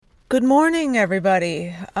Good morning,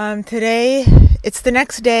 everybody. Today, it's the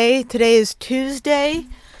next day. Today is Tuesday,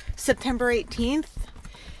 September 18th,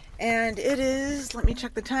 and it is, let me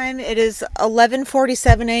check the time, it is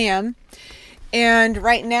 11:47 a.m., and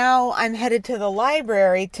right now I'm headed to the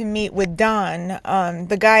library to meet with Don,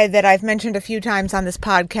 the guy that I've mentioned a few times on this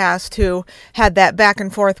podcast who had that back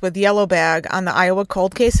and forth with Yellow Bag on the Iowa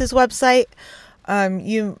Cold Cases website.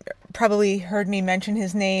 You probably heard me mention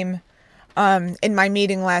his name in my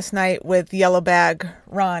meeting last night with Yellow Bag,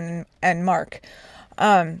 Ron, and Mark.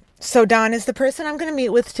 So Don is the person I'm going to meet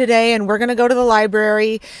with today, and we're going to go to the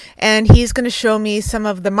library, and he's going to show me some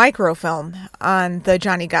of the microfilm on the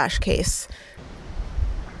Johnny Gosch case.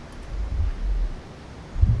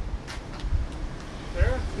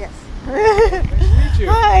 Sarah? Yes. Nice to meet you.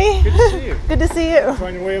 Hi. Good to see you. Good to see you.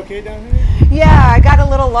 Find your way okay down here? Yeah, I got a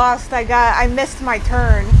little lost. I missed my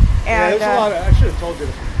turn. Yeah, And, there's a lot of, I should have told you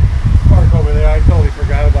to park over there. I totally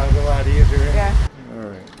forgot about it. It was a lot easier. Yeah. All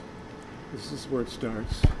right. This is where it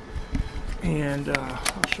starts. And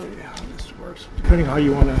I'll show you how this works. Depending how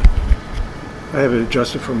you want to, I have it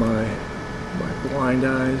adjusted for my blind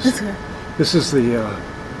eyes. That's good. This is the,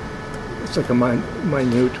 it's like a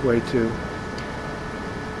minute way to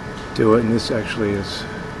do it, and this actually is,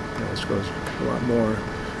 this goes a lot more.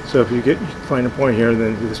 So if you find a point here,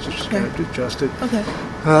 then this just kind of adjust it. Okay.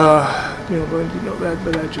 But you know that,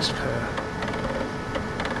 but that just kind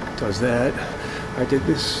of does that. I did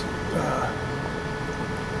this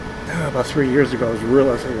about 3 years ago. I was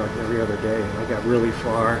realizing like every other day, and I got really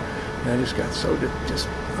far, and I just got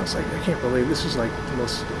I was like, I can't believe this is like the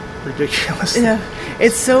most ridiculous thing. Yeah,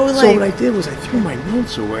 it's so like. So what I did was I threw my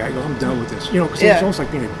notes away. I go, I'm done with this, because it's almost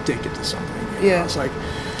like being addicted to something. Yeah. It's like,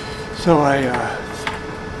 so I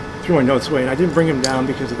threw my notes away, and I didn't bring them down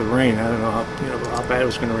because of the rain. I don't know how bad it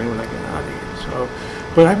was going to rain when I got out of here. So,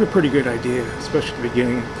 but I have a pretty good idea, especially at the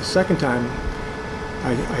beginning. The second time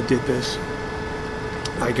I did this,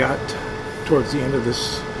 I got towards the end of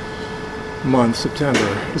this month,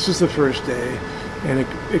 September. This is the first day, and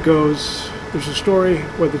it goes. There's a story,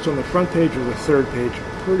 whether it's on the front page or the third page,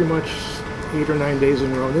 pretty much 8 or 9 days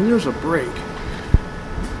in a row. And then there's a break,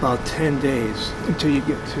 about 10 days, until you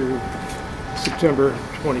get to September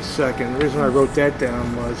 22nd. The reason I wrote that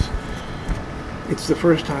down was it's the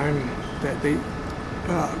first time that they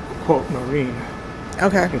quote Noreen.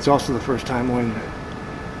 Okay. It's also the first time when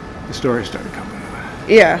the story started coming out.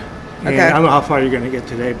 Yeah. Okay. And I don't know how far you're going to get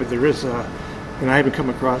today, but there is and I haven't come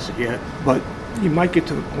across it yet, but you might get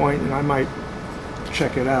to the point, and I might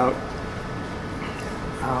check it out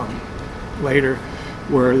later,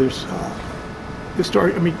 where there's the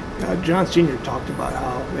story. I mean, John Sr. talked about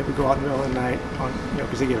how they would go out in the middle of the night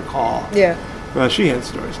because they get a call. Yeah. Well, she had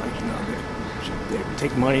stories like, they would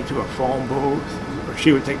take money to a phone booth, or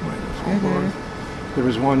she would take money to a phone booth. There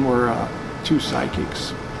was one where 2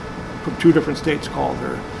 psychics from 2 different states called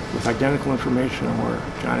her with identical information on where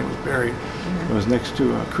Johnny was buried. It was next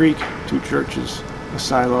to a creek, 2 churches, a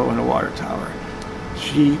silo, and a water tower.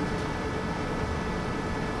 She,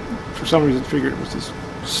 for some reason, figured it was this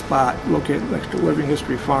spot located next to Living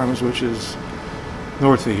History Farms, which is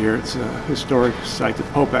north of here. It's a historic site. The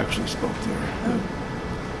Pope actually spoke there. Oh.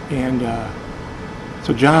 And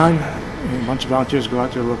so John and a bunch of volunteers go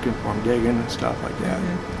out there looking for him, digging and stuff like that.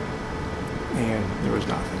 And there was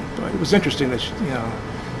nothing. But it was interesting that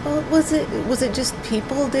Well, was it just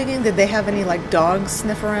people digging? Did they have any like dogs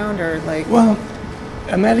sniff around or like? Well,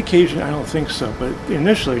 on that occasion, I don't think so. But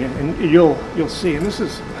initially, and you'll see, and this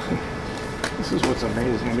is what's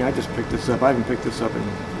amazing. I mean, I just picked this up. I haven't picked this up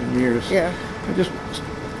in years. Yeah.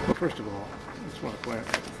 Well, first of all, I just want to point a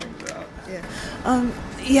couple things out.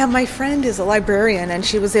 Yeah. My friend is a librarian, and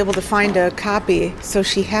she was able to find a copy, so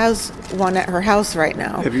she has one at her house right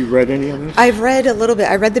now. Have you read any of this? I've read a little bit.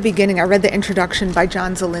 I read the beginning. I read the introduction by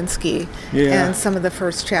John Zielinski and some of the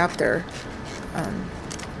first chapter.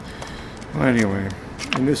 Well, anyway,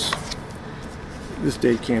 and this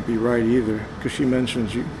date can't be right either, because she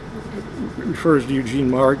mentions refers to Eugene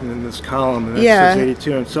Martin in this column, and that says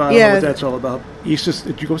 82. And so I don't know what that's all about.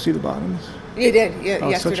 Did you go see the Bottoms? You did,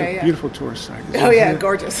 yesterday. Such a beautiful tourist site.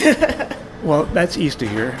 Gorgeous. Well, that's east of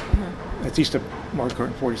here. That's east of Marquardt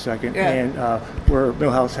and 42nd. Yeah. And where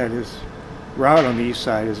Milhouse had his route on the east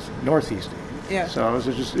side is northeast. Yeah. So it was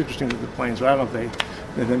just interesting with the planes. But I don't know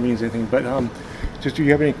if that means anything. But do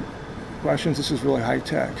you have any questions? This is really high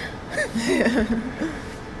tech.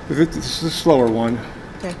 This is a slower one.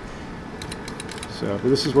 Okay. So, but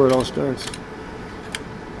this is where it all starts.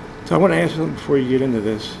 So I want to ask you something before you get into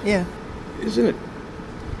this. Yeah.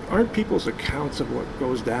 Aren't people's accounts of what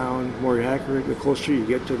goes down more accurate the closer you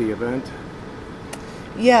get to the event?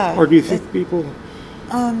 Yeah. Or do you think people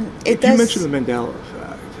It You does. mentioned the Mandela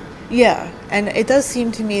effect. Yeah, and it does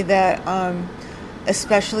seem to me that,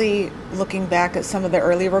 especially looking back at some of the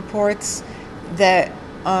early reports, that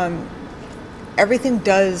everything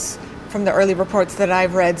does, from the early reports that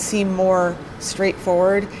I've read, seem more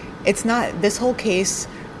straightforward. It's not, this whole case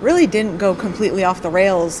really didn't go completely off the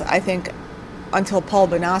rails, I think, until Paul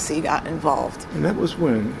Bonacci got involved. And that was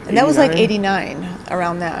when? And that was like 89? 89,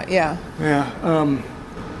 around that, yeah. Yeah,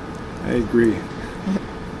 I agree.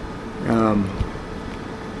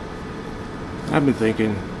 I've been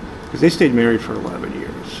thinking, because they stayed married for 11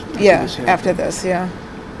 years. Yeah, this happened. after this, yeah.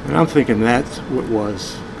 And I'm thinking that's what it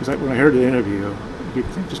was. Because when I heard the interview, you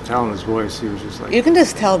could just tell in his voice, he was just like... You can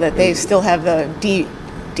just tell that they still have the deep,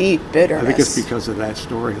 deep bitterness. I think it's because of that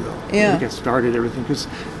story, though. Yeah. I think it started everything, because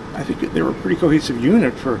I think they were a pretty cohesive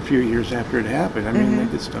unit for a few years after it happened. I mean, they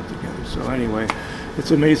did stuff together. So anyway,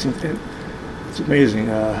 it's amazing. It's amazing.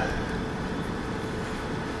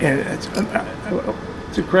 And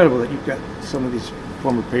it's incredible that you've got some of these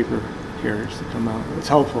former paper carriers to come out. It's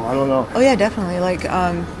helpful. I don't know. Oh yeah, definitely. Like,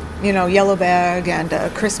 Yellow Bag and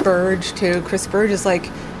Chris Burge too. Chris Burge is like,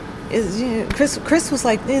 Chris was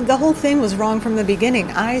like, the whole thing was wrong from the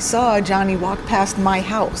beginning. I saw Johnny walk past my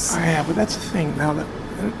house. Yeah, but that's the thing. Now that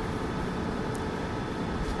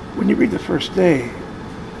when you read the first day,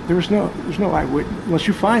 there's no eyewitness unless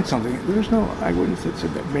you find something. There's no eyewitness that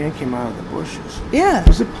said that man came out of the bushes. Yeah.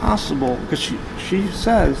 Was it possible? Because she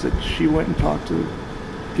says that she went and talked to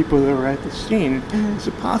people that were at the scene. Is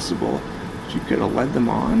it possible she could have led them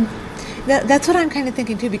on? That's what I'm kind of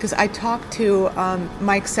thinking too, because I talked to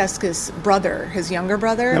Mike Seska's brother, his younger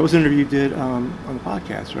brother. That was an interview you did on the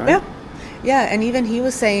podcast, right? Yeah. Yeah, and even he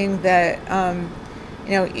was saying that,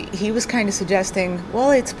 he was kind of suggesting,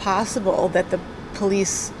 well, it's possible that the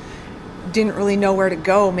police didn't really know where to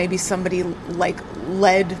go. Maybe somebody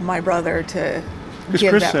led my brother to because give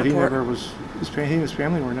Chris that said report. he never was. He and his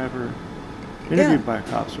family were never interviewed by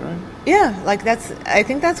cops, right? Yeah, I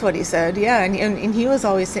think that's what he said. Yeah, and he was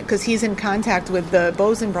always, because he's in contact with the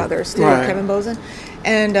Bozen brothers too, Right. Kevin Bozen,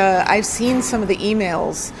 and I've seen some of the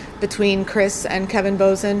emails between Chris and Kevin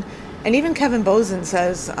Bozen, and even Kevin Bozen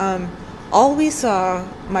says, all we saw,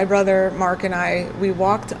 my brother Mark and I, we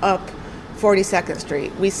walked up 42nd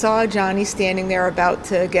Street. We saw Johnny standing there about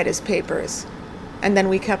to get his papers. And then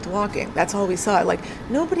we kept walking. That's all we saw. Like,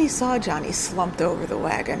 nobody saw Johnny slumped over the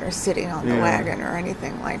wagon or sitting on the wagon or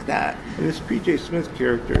anything like that. And this P.J. Smith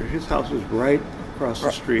character, his house was right across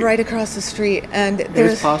the street. Right across the street. And And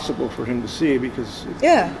there's... it's possible for him to see because...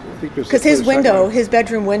 Yeah. I think there's Because his window, his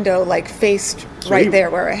bedroom window, faced right there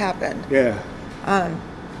where it happened. Yeah.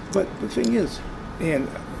 But the thing is, and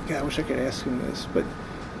God, I wish I could ask him this, but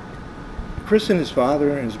Chris and his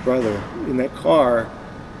father and his brother in that car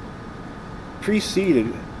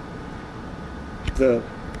preceded the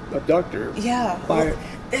abductor by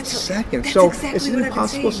seconds. That's So exactly isn't what it I've been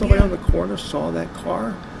possible saying, somebody on the corner saw that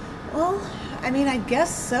car? Well, I mean, I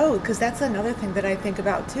guess so, because that's another thing that I think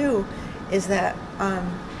about too, is that,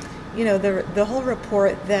 the whole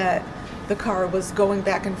report that the car was going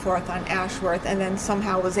back and forth on Ashworth and then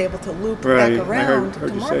somehow was able to loop back around to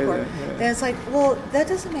Marquardt. And it's like, well, that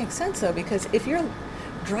doesn't make sense though, because if you're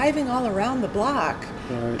driving all around the block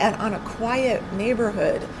and on a quiet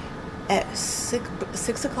neighborhood at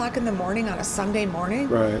 6 o'clock in the morning on a Sunday morning,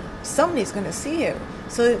 somebody's going to see you.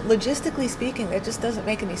 So logistically speaking, that just doesn't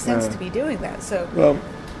make any sense to be doing that. So well,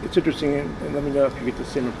 it's interesting, and let me know if you get the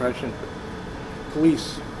same impression.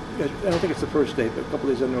 Police, I don't think it's the first day, but a couple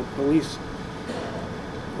days ago, police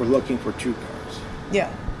were looking for two cars.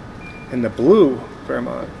 Yeah. And the blue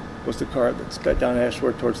Fairmont was the car that sped down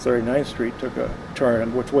Ashworth towards 39th Street, took a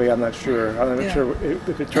turn, which way I'm not sure. I'm not sure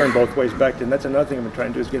if it turned both ways back then. That's another thing I've been trying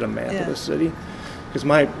to do is get a map of the city. Because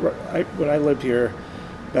when I lived here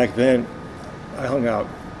back then, I hung out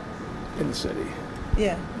in the city.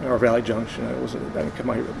 Yeah. Or Valley Junction. I didn't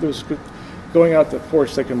come out here. There was going out to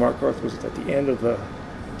 42nd Marquardt was at the end of the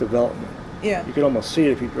development. Yeah. You could almost see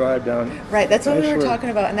it if you drive down. Right, that's what we were talking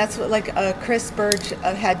about, and that's what, Chris Burge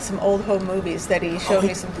had some old home movies that he showed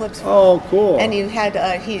me some clips from. Oh, cool. And you had,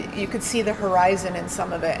 you could see the horizon in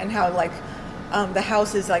some of it, and how, the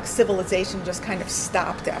houses, civilization just kind of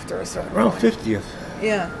stopped after a certain Around point. 50th.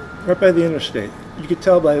 Yeah. Right by the interstate. You could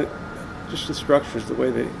tell by just the structures, the way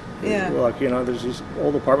they look. There's these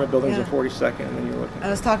old apartment buildings in 42nd, and then you're looking. I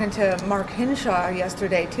was talking to Mark Hinshaw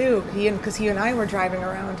yesterday, too, because he and I were driving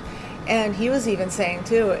around, and he was even saying,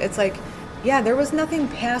 too, it's there was nothing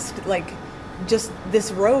past, just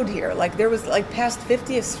this road here. There was, past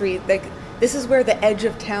 50th Street, this is where the edge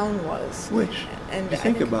of town was. Which, and you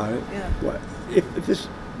think about it, yeah. what if this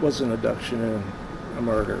was an abduction and a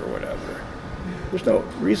murder or whatever, there's no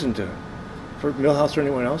reason for Millhouse or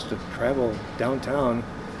anyone else to travel downtown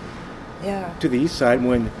Yeah. to the east side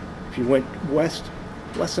when if you went west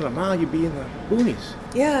less than a mile, you'd be in the boonies.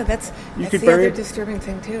 Yeah, that's could the bury other it- disturbing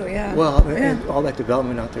thing too. Yeah. Well, yeah. and all that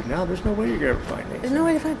development out there now, there's no way you're going to ever find There's Nathan. no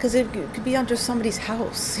way to find because it could be under somebody's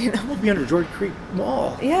house, you know. It'd be under George Creek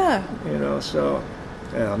Mall. Yeah. You know, so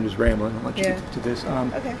yeah, I'm just rambling. I'll let you Yeah. get to this.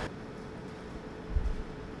 Okay.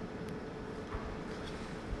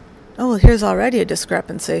 Oh, well, here's already a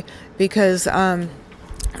discrepancy because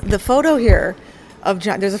the photo here of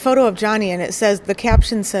there's a photo of Johnny and it says the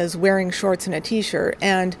caption says wearing shorts and a t-shirt,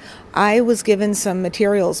 and I was given some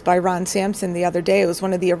materials by Ron Sampson the other day. It was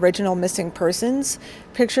one of the original missing persons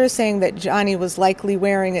pictures saying that Johnny was likely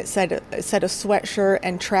wearing it said a sweatshirt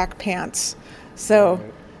and track pants. So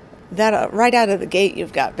that right out of the gate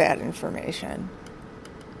you've got bad information.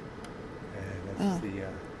 And that's the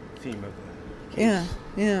theme of the case. Yeah,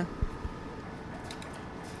 yeah.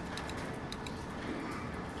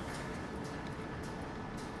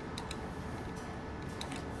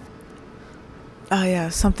 Oh, yeah,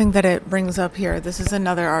 something that it brings up here. This is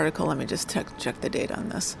another article. Let me just check the date on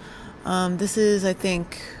this. This is, I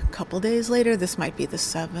think, a couple days later. This might be the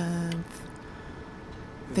 7th.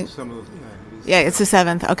 Some of Yeah, it's the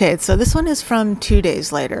 7th. Okay, so this one is from 2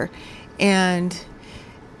 days later. And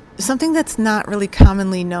something that's not really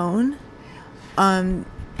commonly known,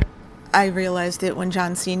 I realized it when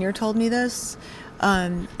John Sr. told me this.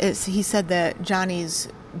 He said that Johnny's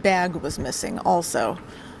bag was missing also.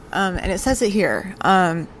 And it says it here.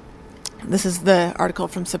 This is the article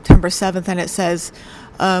from September 7th, and it says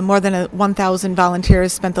more than 1,000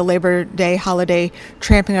 volunteers spent the Labor Day holiday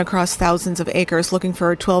tramping across thousands of acres looking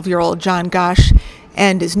for a 12-year-old John Gosch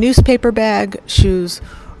and his newspaper bag, shoes,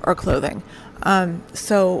 or clothing.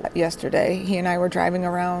 So yesterday, he and I were driving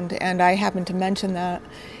around, and I happened to mention that,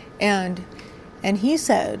 and he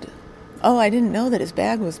said, oh, I didn't know that his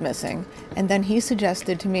bag was missing. And then he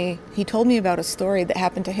suggested to me, he told me about a story that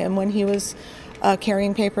happened to him when he was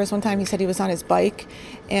carrying papers one time. He said he was on his bike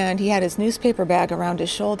and he had his newspaper bag around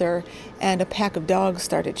his shoulder and a pack of dogs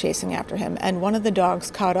started chasing after him. And one of the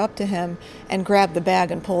dogs caught up to him and grabbed the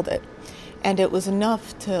bag and pulled it. And it was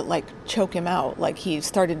enough to like choke him out. Like he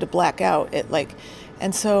started to black out.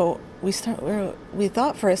 And so we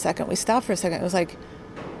thought for a second, we stopped for a second. It was like,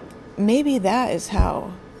 maybe that is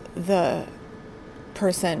how the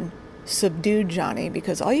person subdued Johnny,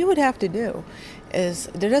 because all you would have to do is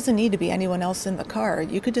there doesn't need to be anyone else in the car.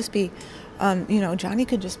 You could just be, Johnny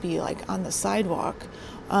could just be like on the sidewalk,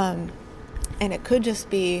 and it could just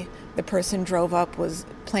be the person drove up, was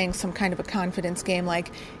playing some kind of a confidence game,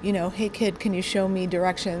 like, hey kid, can you show me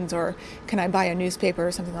directions, or can I buy a newspaper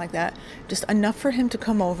or something like that. Just enough for him to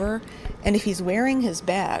come over, and if he's wearing his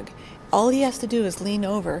bag, all he has to do is lean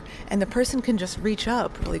over, and the person can just reach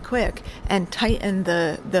up really quick and tighten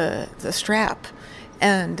the strap.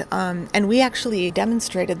 And we actually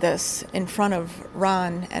demonstrated this in front of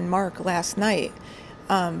Ron and Mark last night.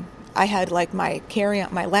 I had like my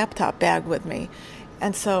laptop bag with me,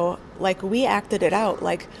 and so like we acted it out.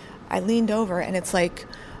 Like I leaned over, and it's like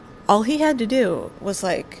all he had to do was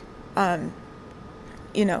like, like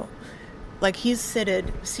he's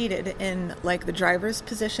seated in like the driver's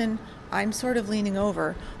position. I'm sort of leaning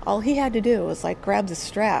over. All he had to do was like grab the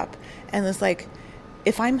strap, and it's like,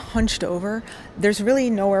 if I'm hunched over, there's really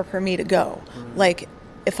nowhere for me to go. Mm-hmm. Like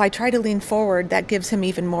if I try to lean forward, that gives him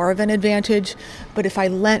even more of an advantage. But if I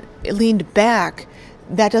leaned back,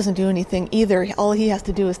 that doesn't do anything either. All he has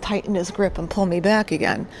to do is tighten his grip and pull me back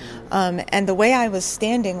again. Mm-hmm. And the way I was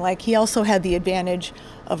standing, like he also had the advantage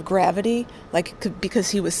of gravity, like because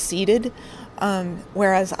he was seated.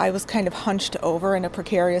 Whereas I was kind of hunched over in a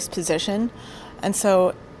precarious position. And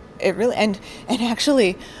so it really, and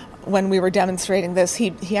actually when we were demonstrating this,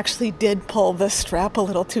 he actually did pull the strap a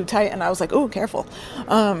little too tight, and I was like, oh, careful.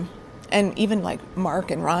 And even like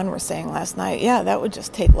Mark and Ron were saying last night, yeah, that would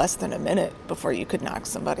just take less than a minute before you could knock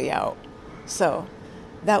somebody out. So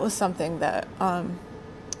that was something that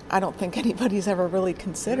I don't think anybody's ever really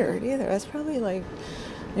considered either. That's probably like,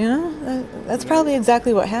 that's probably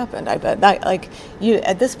exactly what happened. I bet. Like you,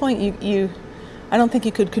 at this point, you, I don't think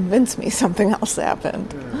you could convince me something else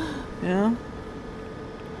happened. Yeah. I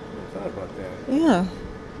thought about that. Yeah.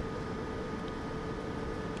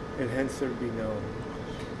 And hence there'd be no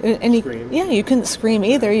scream. You couldn't scream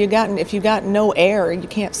either. If you got no air, you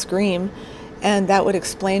can't scream, and that would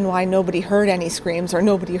explain why nobody heard any screams or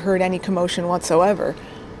nobody heard any commotion whatsoever.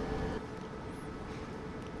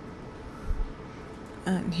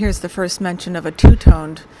 Here's the first mention of a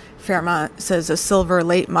two-toned Fairmont. It says a silver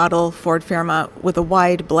late model Ford Fairmont with a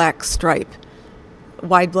wide black stripe.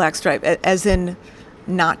 wide black stripe, as in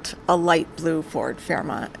not a light blue Ford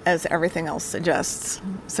Fairmont, as everything else suggests,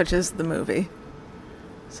 such as the movie.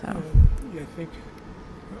 So. Yeah,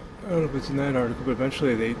 I don't know if it's in that article, but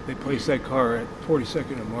eventually they placed that car at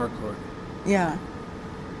 42nd and Marquardt. Yeah.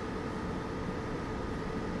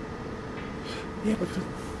 Yeah, but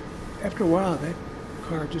after a while, that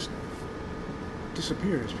car just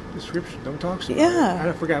disappears. Description, don't talk about it. Yeah.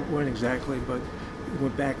 I forgot when exactly, but it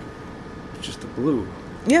went back just to blue.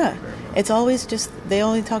 Yeah. Fairmont. It's always just, they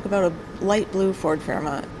only talk about a light blue Ford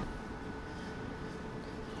Fairmont.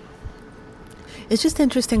 It's just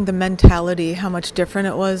interesting, the mentality, how much different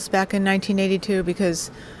it was back in 1982, because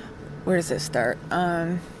where does this start?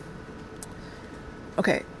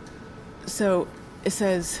 Okay, so it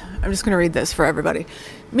says, I'm just going to read this for everybody.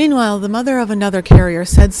 Meanwhile, the mother of another carrier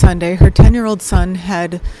said Sunday her 10-year-old son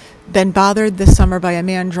had been bothered this summer by a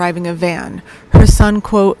man driving a van. Her son,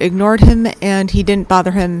 quote, ignored him and he didn't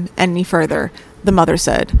bother him any further, the mother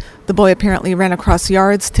said. The boy apparently ran across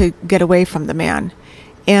yards to get away from the man.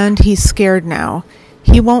 And he's scared now.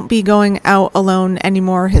 He won't be going out alone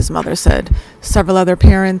anymore, his mother said. Several other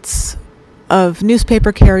parents of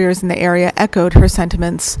newspaper carriers in the area echoed her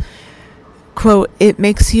sentiments. Quote, it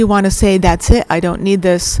makes you want to say, that's it, I don't need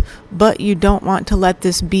this, but you don't want to let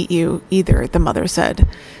this beat you either, the mother said.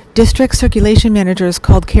 District circulation managers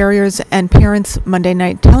called carriers and parents Monday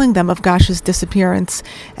night telling them of Gosh's disappearance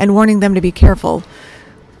and warning them to be careful.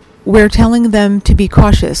 We're telling them to be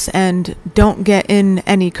cautious and don't get in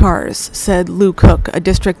any cars, said Lou Cook, a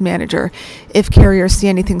district manager. If carriers see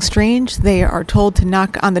anything strange, they are told to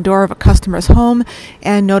knock on the door of a customer's home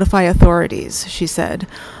and notify authorities, she said.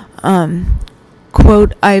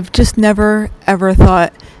 Quote, I've just never, ever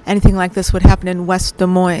thought anything like this would happen in West Des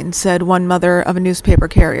Moines, said one mother of a newspaper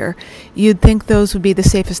carrier. You'd think those would be the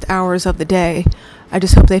safest hours of the day. I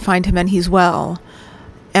just hope they find him and he's well.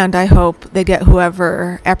 And I hope they get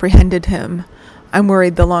whoever apprehended him. I'm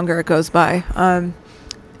worried the longer it goes by.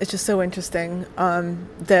 It's just so interesting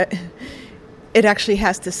that it actually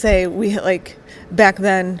has to say, we, like, back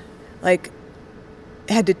then, like,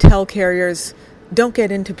 had to tell carriers, don't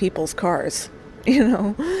get into people's cars. You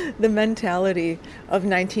know, the mentality of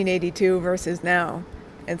 1982 versus now.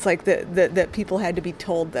 It's like that people had to be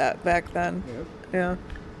told that back then. Yep. Yeah.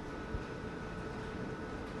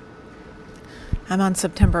 I'm on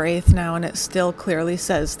September 8th now, and it still clearly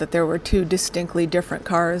says that there were two distinctly different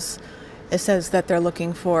cars. It says that they're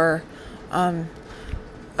looking for a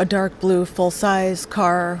dark blue full-size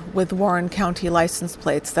car with Warren County license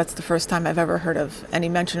plates. That's the first time I've ever heard of any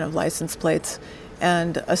mention of license plates.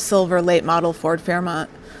 And a silver late model Ford Fairmont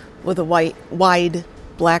with a wide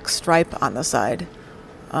black stripe on the side.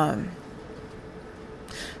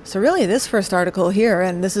 So really, this first article here,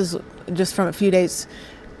 and this is just from a few days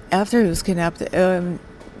after he was kidnapped,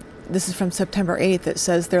 this is from September 8th. It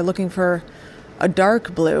says they're looking for a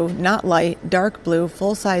dark blue, not light, dark blue,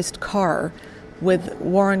 full-sized car with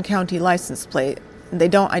Warren County license plate. They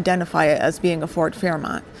don't identify it as being a Ford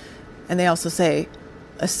Fairmont. And they also say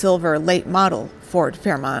a silver late model Ford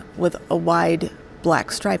Fairmont with a wide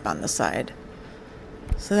black stripe on the side.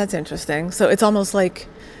 So that's interesting. So it's almost like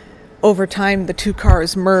over time the two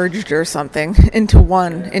cars merged or something into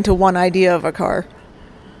one idea of a car.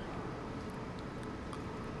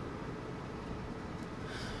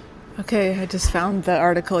 Okay, I just found the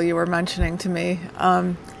article you were mentioning to me.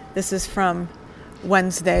 This is from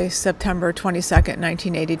Wednesday, September 22nd,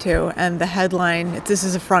 1982, and the headline, this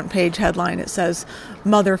is a front page headline, it says,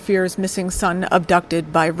 Mother fears missing son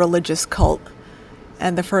abducted by religious cult.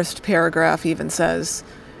 And the first paragraph even says,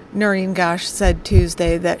 Noreen Gosh said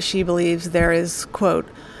Tuesday that she believes there is, quote,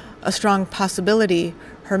 a strong possibility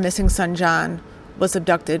her missing son John was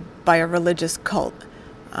abducted by a religious cult.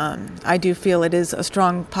 I do feel it is a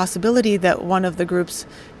strong possibility that one of the groups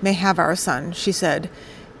may have our son, she said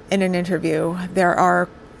in an interview. There are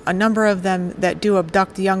a number of them that do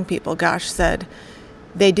abduct young people, Gosh said.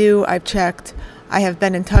 They do, I've checked. I have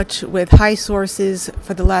been in touch with high sources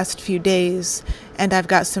for the last few days, and I've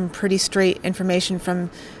got some pretty straight information from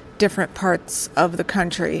different parts of the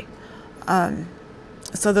country.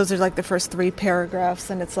 So those are like the first three paragraphs,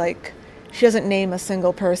 and it's like, she doesn't name a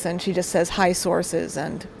single person. She just says high sources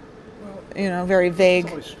and, very vague.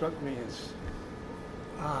 What's always struck me as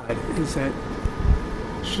odd is that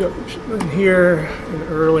here and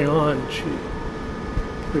early on, she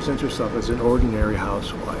presents herself as an ordinary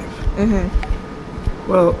housewife. Mm-hmm.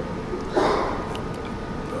 Well,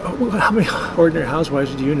 how many ordinary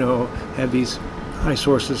housewives do you know have these high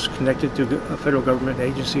sources connected to federal government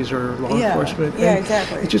agencies or law enforcement? Yeah, and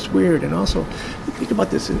exactly. It's just weird. And also, think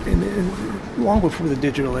about this, in long before the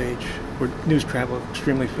digital age, where news traveled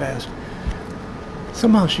extremely fast.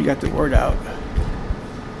 Somehow she got the word out.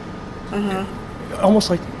 Almost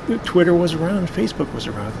like Twitter was around, Facebook was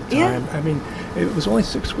around at the time. I mean, it was only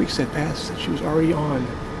 6 weeks that passed that she was already on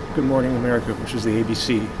Good Morning America, which is the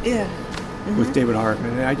ABC, with David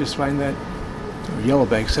Hartman. And I just find that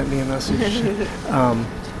Yellowbag sent me a message,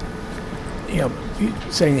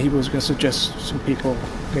 saying that he was going to suggest some people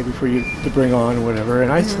maybe for you to bring on or whatever.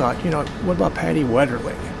 And I thought, what about Patty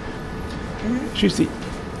Wetterling? She's the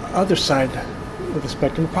other side of the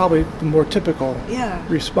spectrum, probably the more typical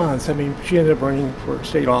response. I mean, she ended up running for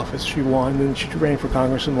state office. She won, and she ran for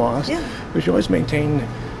Congress and lost. But she always maintained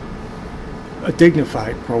a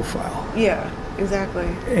dignified profile. Yeah, exactly.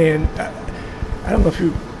 And I don't know if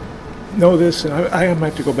you know this, and I might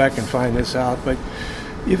have to go back and find this out, but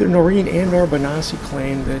either Noreen and Nora Benassi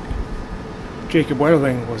claimed that Jacob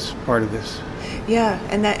Wetterling was part of this. Yeah,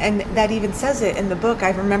 and that even says it in the book. I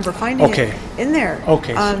remember finding it in there.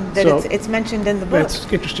 Okay. That so it's mentioned in the book.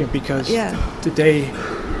 That's interesting because today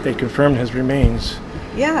they confirmed his remains.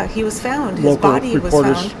 Yeah, he was found. His body was found.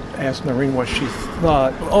 Local reporters asked Noreen what she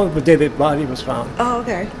thought. Oh, the day the body was found. Oh,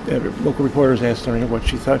 okay. Local reporters asked Noreen what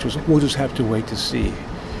she thought. She was like, we'll just have to wait to see.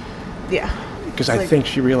 Yeah. Because I think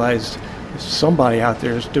she realized if somebody out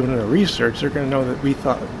there is doing the research, they're going to know that we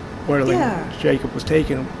thought Jacob was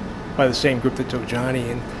taken by the same group that took Johnny.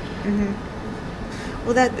 And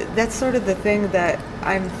well, that's sort of the thing that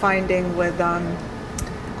I'm finding with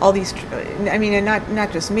all these. I mean, and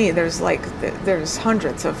not just me. There's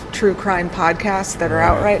hundreds of true crime podcasts that are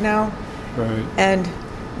out right now, and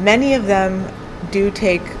many of them do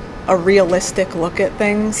take a realistic look at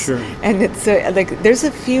things. Sure. And it's there's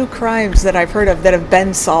a few crimes that I've heard of that have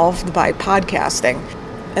been solved by podcasting.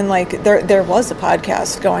 And there was a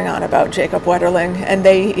podcast going on about Jacob Wetterling, and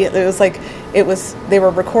they were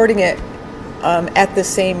recording it at the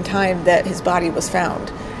same time that his body was found.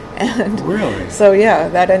 And really? So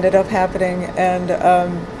that ended up happening. And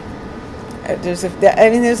there's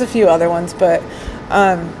a few other ones, but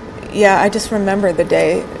I just remember the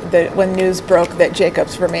day that when news broke that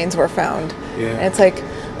Jacob's remains were found. Yeah.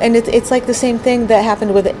 And it's like the same thing that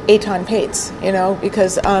happened with Eitan Pates,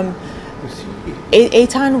 because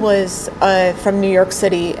Eitan was from New York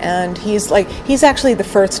City, and he's actually the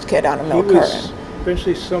first kid on a milk carton.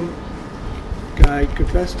 Eventually some guy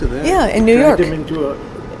confessed to that. Yeah, in New York. Dragged him into a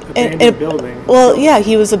abandoned building. Well,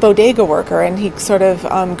 he was a bodega worker, and he sort of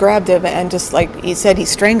grabbed him and just he said he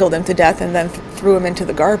strangled him to death and then threw him into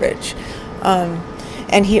the garbage.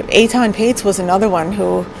 And Eitan Pates was another one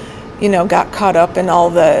who, got caught up in all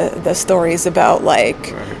the stories about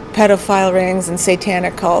pedophile rings and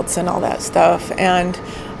satanic cults and all that stuff. And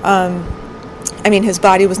his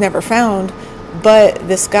body was never found, but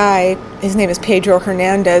this guy, his name is Pedro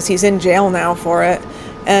Hernandez, he's in jail now for it.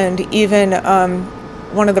 And even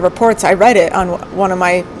one of the reports, I read it on one of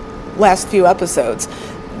my last few episodes,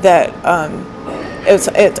 that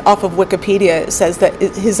it's off of Wikipedia. It says that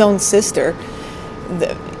his own sister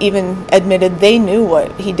even admitted they knew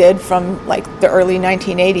what he did from the early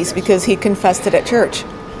 1980s because he confessed it at church.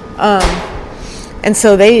 And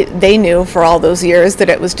so they knew for all those years that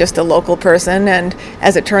it was just a local person, and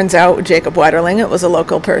as it turns out, Jacob Wetterling, it was a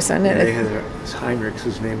local person. Yeah, they had Heinrich's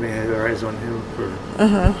his name. They had their eyes on him for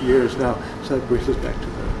years now. So that brings us back to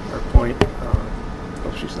our point.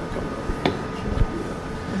 She's not coming over here. She might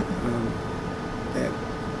be, that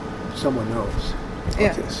someone knows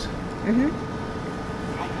about this.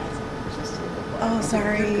 Oh,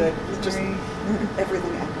 sorry. Good. Just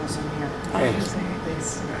everything echoes in here. Thanks.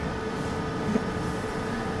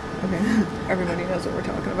 Okay. Everybody knows what we're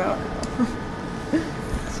talking about.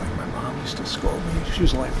 It's like my mom used to scold me. She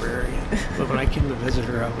was a librarian. But when I came to visit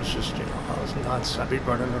her, I was just, I was nuts. I'd be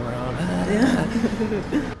running around.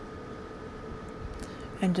 Yeah.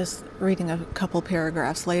 And just reading a couple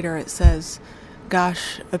paragraphs later, it says,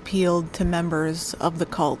 Gosch appealed to members of the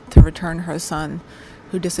cult to return her son,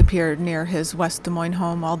 who disappeared near his West Des Moines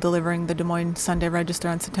home while delivering the Des Moines Sunday Register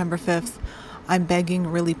on September 5th. I'm begging,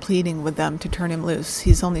 really pleading with them to turn him loose.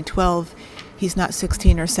 He's only 12. He's not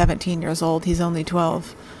 16 or 17 years old. He's only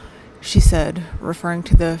 12, she said, referring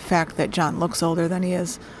to the fact that John looks older than he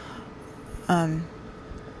is.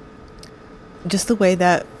 Just the way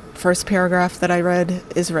that first paragraph that I read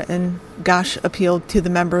is written, Gosch appealed to the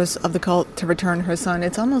members of the cult to return her son.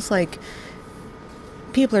 It's almost like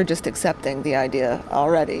people are just accepting the idea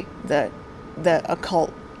already that a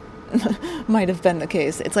cult might have been the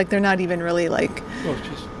case. It's like they're not even really Well,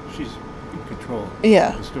 she's in control of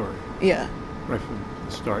the story. Yeah. Right from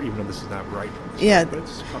the start, even though this is not right from the start. Yeah. But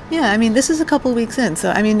it's this is a couple weeks in.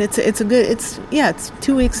 So, it's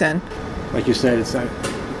 2 weeks in. Like you said, it's not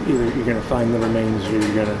either you're going to find the remains or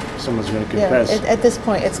someone's going to confess. At this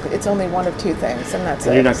point, it's only one of two things, and that's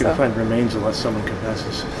and it. You're not going to find remains unless someone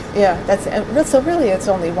confesses. Yeah, so really it's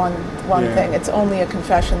only one thing. It's only a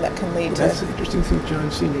confession that can lead to... That's the interesting thing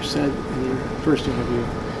John Sr. said in your first interview.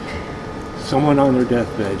 Someone on their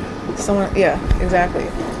deathbed. Someone, yeah, exactly.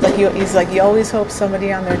 He's like, you always hope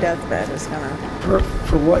somebody on their deathbed is going to...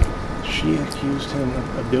 For what she accused him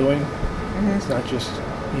of doing, it's not just...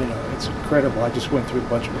 it's incredible. I just went through a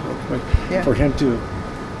bunch of it real quick. For him to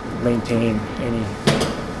maintain any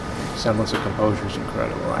semblance of composure is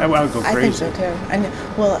incredible. I would go crazy. I think so too.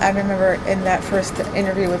 I remember in that first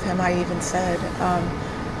interview with him, I even said,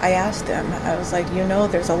 I asked him, I was like,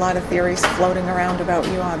 there's a lot of theories floating around about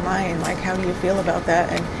you online. Like, how do you feel about that?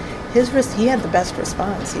 And he had the best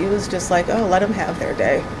response. He was just like, oh, let them have their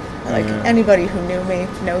day. Like, anybody who knew me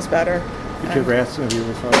knows better. Did you ever ask him, have you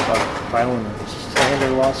ever thought about filing a slander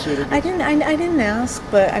lawsuit? I didn't ask,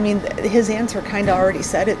 but I mean, his answer kind of already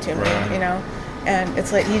said it to me, And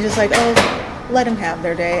it's like, he's just like, oh, let them have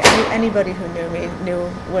their day. Anybody who knew me knew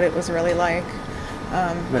what it was really like.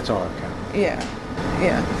 That's all that counts. Yeah.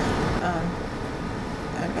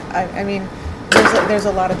 I mean, there's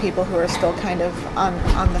a lot of people who are still kind of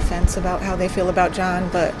on the fence about how they feel about John,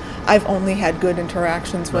 but I've only had good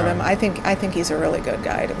interactions with him. I think he's a really good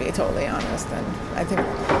guy, to be totally honest, and I think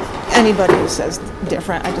anybody who says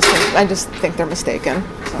different, I just think they're mistaken.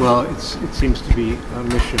 So. Well, it seems to be a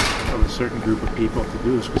mission of a certain group of people to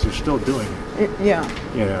do this because they're still doing it.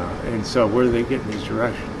 And so where do they get in these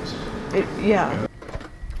directions?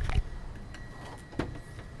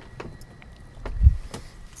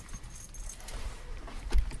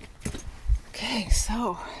 Okay,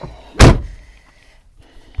 so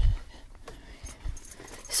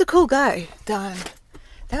he's a cool guy, Don.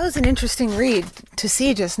 That was an interesting read to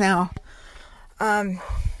see just now.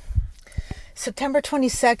 September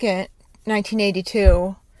 22nd,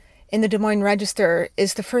 1982, in the Des Moines Register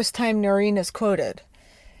is the first time Noreen is quoted.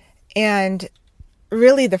 And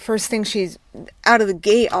really the first thing she's out of the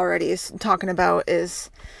gate already is talking about is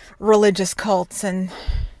religious cults, and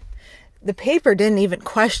the paper didn't even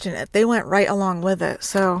question it. They went right along with it.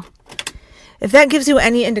 So if that gives you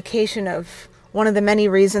any indication of one of the many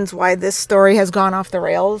reasons why this story has gone off the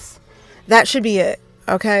rails, that should be it,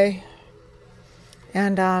 okay?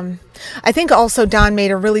 And I think also Don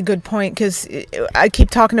made a really good point, because I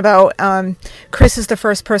keep talking about Chris is the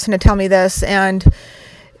first person to tell me this, and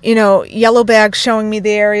Yellowbag showing me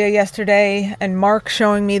the area yesterday, and Mark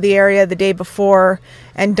showing me the area the day before,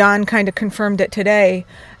 and Don kind of confirmed it today.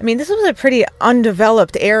 I mean, this was a pretty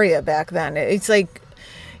undeveloped area back then. It's like,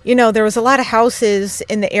 there was a lot of houses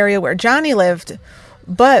in the area where Johnny lived,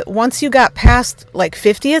 but once you got past like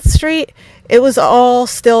 50th Street, it was all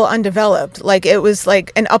still undeveloped. Like, it was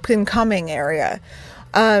like an up and coming area.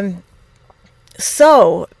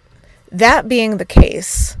 So that being the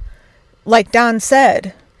case, like Don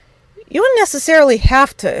said, you wouldn't necessarily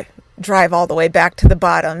have to drive all the way back to the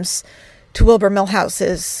Bottoms to Wilbur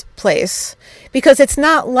Millhouse's place, because it's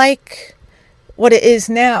not like what it is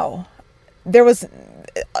now. There was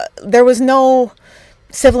no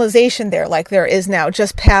civilization there like there is now,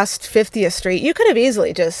 just past 50th Street. You could have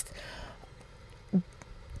easily just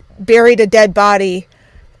buried a dead body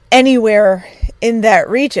anywhere in that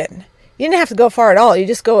region. You didn't have to go far at all. You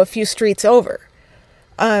just go a few streets over.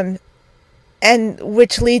 And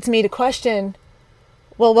which leads me to question,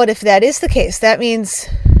 well, what if that is the case? That means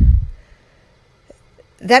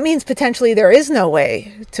potentially there is no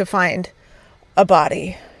way to find a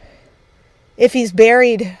body. If he's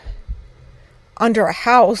buried under a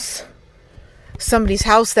house, somebody's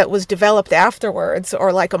house that was developed afterwards,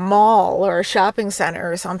 or like a mall or a shopping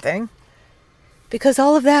center or something, because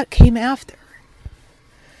all of that came after.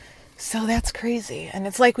 So that's crazy. And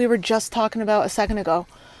it's like we were just talking about a second ago.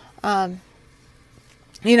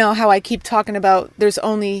 How I keep talking about there's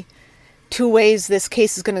only two ways this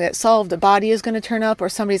case is going to get solved. A body is going to turn up or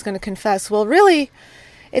somebody's going to confess. Well, really,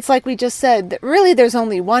 it's like we just said, that really there's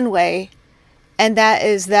only one way, and that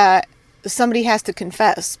is that somebody has to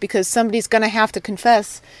confess, because somebody's going to have to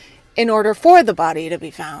confess in order for the body to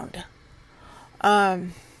be found.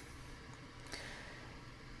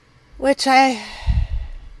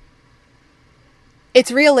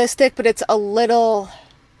 It's realistic, but it's a little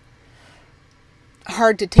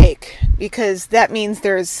hard to take, because that means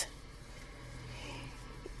there's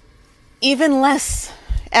even less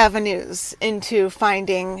avenues into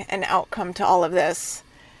finding an outcome to all of this.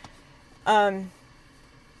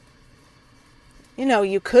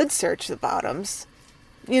 You could search the Bottoms.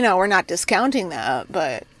 We're not discounting that,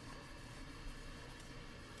 but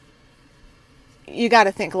you got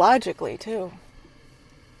to think logically too.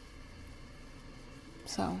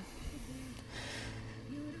 So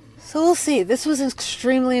we'll see. This was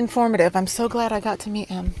extremely informative. I'm so glad I got to meet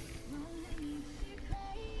him.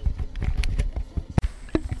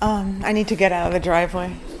 I need to get out of the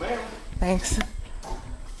driveway. Thanks.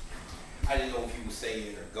 I didn't know if you were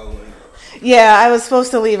staying or going. Yeah, I was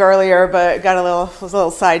supposed to leave earlier, but was a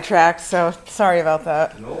little sidetracked, so sorry about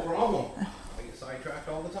that. No problem. I get sidetracked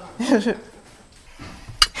all the time.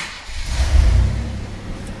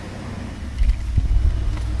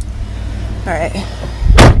 All right.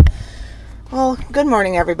 Well, good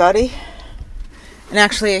morning, everybody. And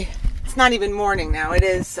actually, it's not even morning now. It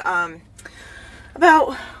is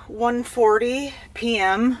about 1:40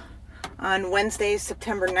 p.m. on Wednesday,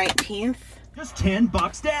 September 19th. Just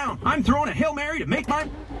 $10 down. I'm throwing a Hail Mary to make my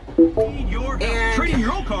need your help. And Trade in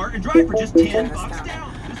your old car and drive for just $10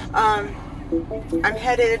 down. I'm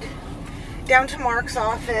headed down to Mark's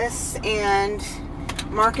office, and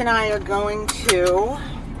Mark and I are going to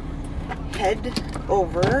head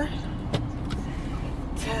over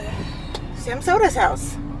to Sam Soda's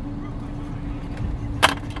house.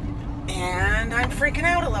 And I'm freaking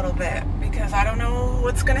out a little bit because I don't know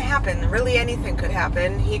what's going to happen. Really, anything could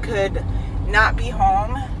happen. He could not be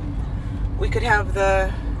home. We could have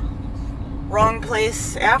the wrong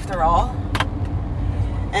place after all.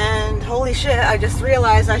 And holy shit, I just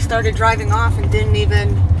realized I started driving off and didn't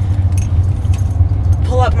even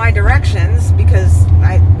pull up my directions because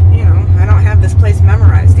I don't have this place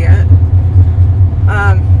memorized yet.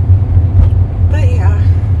 But yeah.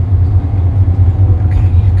 Okay,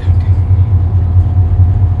 calm down.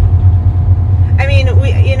 I mean,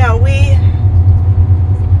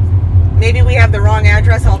 maybe we have the wrong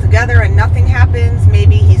address altogether and nothing happens.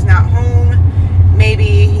 Maybe he's not home.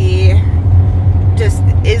 Maybe he just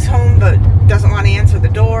is home but doesn't want to answer the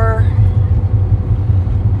door.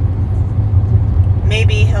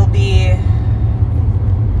 Maybe he'll be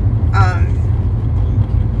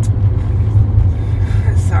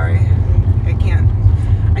sorry, I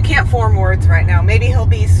can't form words right now. Maybe he'll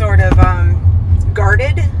be sort of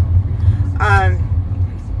guarded. Alright,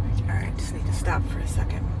 just need to stop for a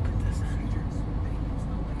second. Put this in.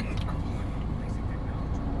 Okay, cool.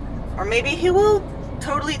 Or maybe he will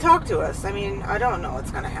totally talk to us. I mean, I don't know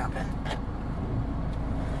what's gonna happen.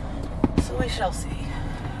 So we shall see.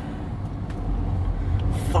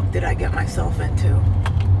 Fuck did I get myself into?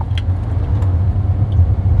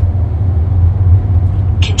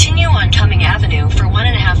 Continue on Cumming Avenue for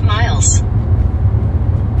 1.5 miles.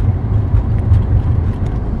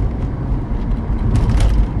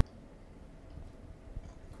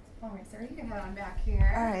 Alright, sir, you can head on back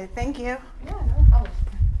here. Alright, thank you. Yeah, no problem.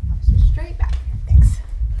 Officer, straight back. Thanks.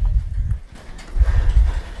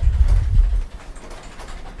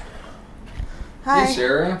 Hi. Hey,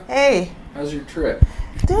 Sarah. Hey. How's your trip?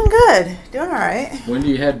 Doing good. Doing alright. When do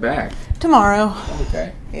you head back? Tomorrow.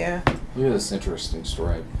 Okay. Yeah. Look at this interesting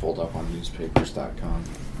story I pulled up on newspapers.com.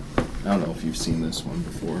 I don't know if you've seen this one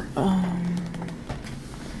before.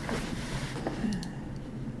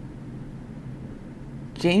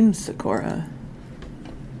 James Sikora.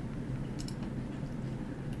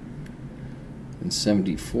 In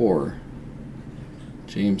 1974,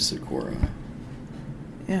 James Sikora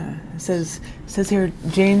Yeah. It says here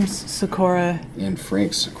James Sikora. and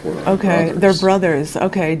Frank Sikora. Okay, they're brothers.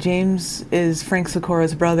 Okay, James is Frank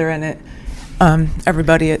Sikora's brother, and it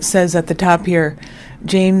says at the top here,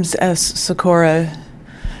 James S. Sikora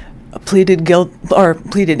pleaded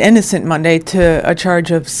innocent Monday to a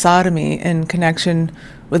charge of sodomy in connection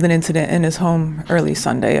with an incident in his home early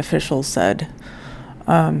Sunday, officials said.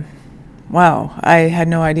 Wow, I had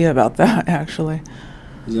no idea about that, actually.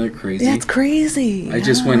 Isn't that crazy? That's crazy. I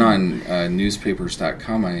just went on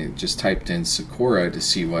newspapers.com. I just typed in Sikora to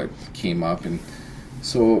see what came up. And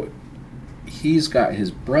so he's got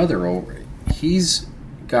his brother over. He's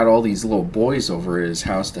got all these little boys over at his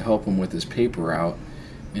house to help him with his paper out.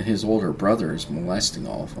 And his older brother is molesting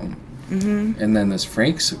all of them. Mm-hmm. And then this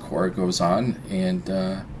Frank Sikora goes on and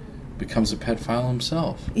becomes a pedophile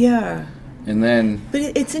himself. Yeah. And then... But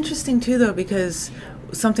it's interesting, too, though, because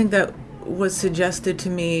something that was suggested to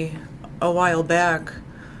me a while back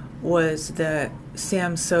was that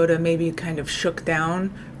Sam Soda maybe kind of shook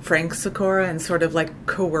down Frank Sikora and sort of like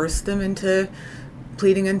coerced him into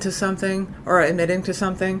pleading into something or admitting to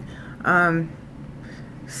something.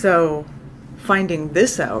 So finding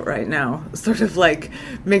this out right now sort of like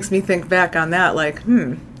makes me think back on that, like,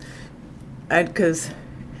 because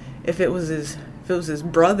if it was his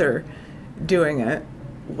brother doing it,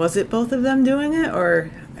 was it both of them doing it,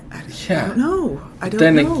 or I don't know. I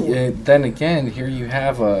don't know. Then again, here you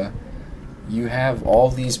have all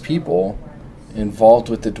these people involved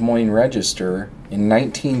with the Des Moines Register in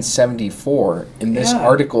 1974, and this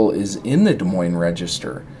article is in the Des Moines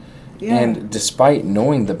Register. Yeah. And despite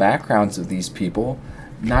knowing the backgrounds of these people,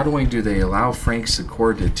 not only do they allow Frank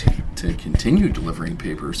Sikora to continue delivering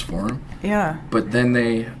papers for him, Yeah. but then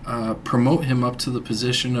they promote him up to the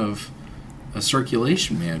position of a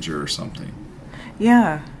circulation manager or something.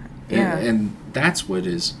 Yeah. Yeah. And that's what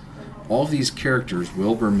is all these characters,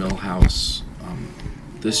 Wilbur Millhouse,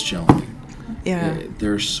 this gentleman. Yeah.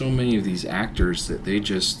 There's so many of these actors that they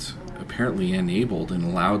just apparently enabled and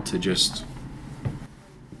allowed to just...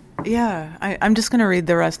 Yeah, I'm just going to read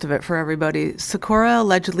the rest of it for everybody. Sikora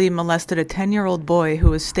allegedly molested a 10-year-old boy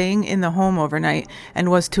who was staying in the home overnight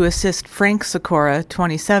and was to assist Frank Sikora,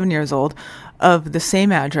 27 years old, of the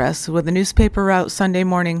same address, with a newspaper route Sunday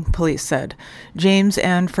morning, police said. James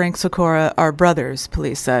and Frank Sikora are brothers,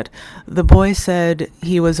 police said. The boy said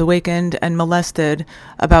he was awakened and molested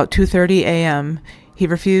about 2:30 a.m. He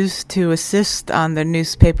refused to assist on the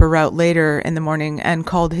newspaper route later in the morning and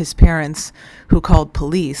called his parents, who called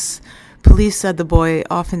police. Police said the boy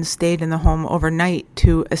often stayed in the home overnight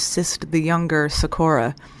to assist the younger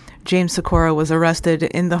Sikora. James Sikora was arrested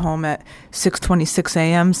in the home at 6:26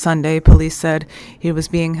 a.m. Sunday. Police said he was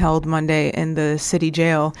being held Monday in the city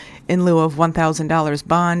jail in lieu of $1,000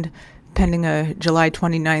 bond, pending a July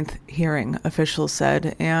 29th hearing, officials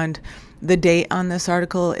said. And the date on this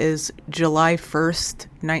article is July 1st,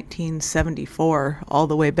 1974, all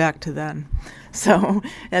the way back to then. So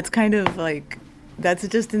that's kind of like, that's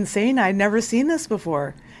just insane. I'd never seen this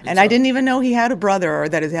before. And I didn't even know he had a brother, or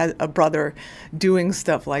that he had a brother doing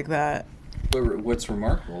stuff like that. What's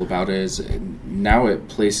remarkable about it is now it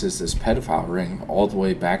places this pedophile ring all the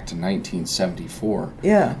way back to 1974.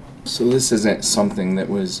 Yeah. So this isn't something that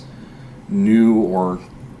was new or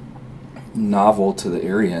novel to the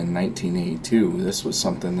area in 1982. This was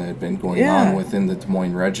something that had been going on within the Des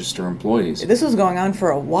Moines Register employees. This was going on for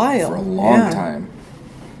a while. For a long time.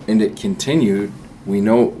 And it continued. We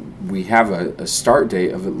know we have a start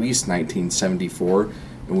date of at least 1974,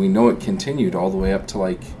 and we know it continued all the way up to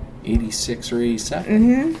like 86 or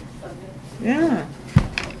 87. Yeah.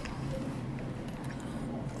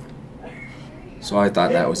 So I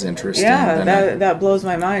thought that was interesting. Yeah, that blows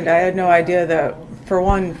my mind. I had no idea that, for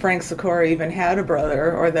one, Frank Sikora even had a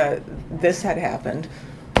brother, or that this had happened.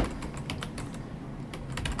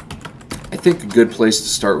 I think a good place to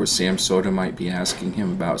start with Sam Soda might be asking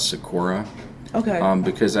him about Sikora. Okay.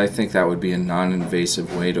 Because I think that would be a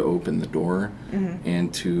non-invasive way to open the door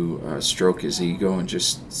and to stroke his ego and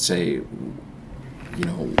just say, you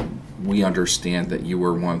know, we understand that you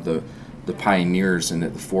were one of the pioneers and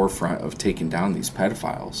at the forefront of taking down these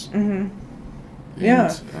pedophiles.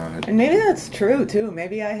 Yeah, and maybe that's true too.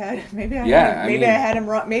 Maybe I had him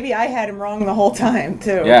wrong. Maybe I had him wrong the whole time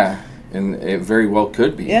too. Yeah, and it very well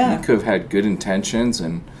could be. Yeah. He could have had good intentions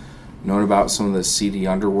and known about some of the seedy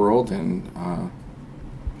underworld and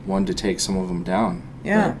wanted to take some of them down.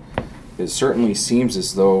 Yeah. But it certainly seems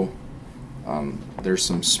as though there's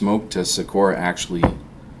some smoke to Sikora actually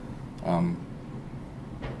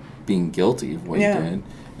being guilty of what he did.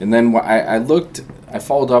 And then I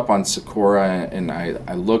followed up on Sikora, and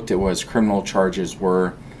I looked at what his criminal charges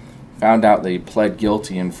were, found out that he pled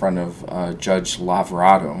guilty in front of Judge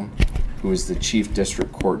Lavarado, who was the chief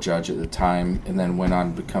district court judge at the time, and then went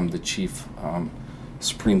on to become the chief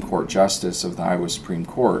Supreme Court justice of the Iowa Supreme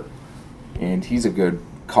Court. And he's a good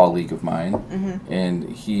colleague of mine, and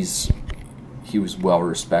he was well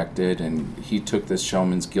respected, and he took this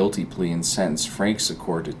gentleman's guilty plea and sentenced Frank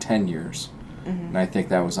Sikora to 10 years. And I think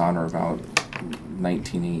that was on or about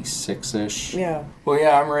 1986-ish. Yeah. Well,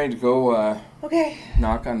 yeah, I'm ready to go Okay.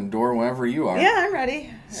 knock on the door whenever you are. Yeah, I'm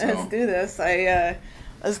ready. So. Let's do this. I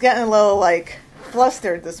was getting a little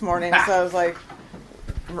flustered this morning, so I was like,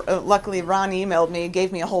 luckily Ron emailed me,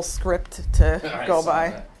 gave me a whole script to go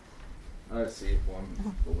by. Let's see if one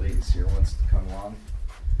of the ladies here wants to come along.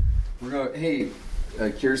 We're going. Hey,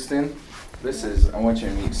 Kirsten, I want you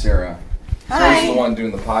to meet Sarah. Hi. Sarah's the one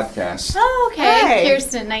doing the podcast. Oh, okay. Hi.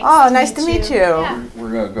 Kirsten, nice to meet you. Yeah.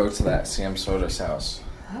 We're going to go to that Sam Soda's house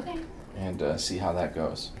Okay. and see how that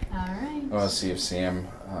goes. All right. I want to see if Sam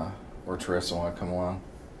or Teresa want to come along,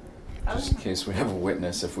 just in case we have a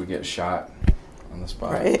witness if we get shot on the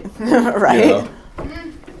spot. Right. Right. You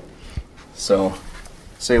know? So,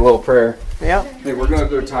 say a little prayer. Yep. Hey, we're going to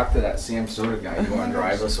go talk to that Sam Soda guy. You want to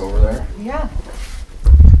drive us over there? Yeah.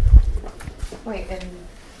 Wait, and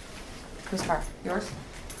whose car? Yours?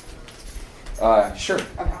 Sure.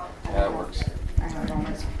 Okay. Yeah, that works. I have it on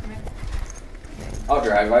this. I'll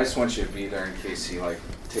drive. I just want you to be there in case he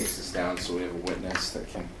takes us down, so we have a witness that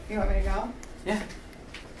can. You want me to go? Yeah.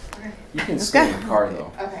 Okay. You can stay in the car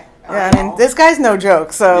though. Okay. Yeah, I mean, this guy's no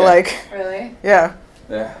joke, so, Yeah. like, Really? yeah.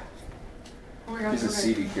 Yeah, Oh my gosh. he's a okay.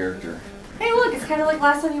 seedy character. Hey, look, it's kind of like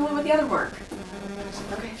last time you went with the other Mark.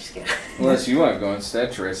 Okay, just kidding. Unless you want to go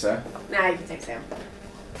instead, Teresa. Nah, you can take Sam.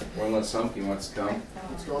 Or unless Humpy wants to come.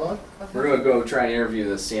 What's going on? We're gonna go try and interview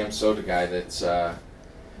the Sam Soda guy. That's Johnny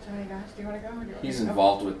Gosh, do you want to go? Or do you want he's me to go?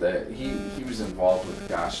 involved with the he was involved with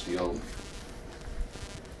the Gosh deal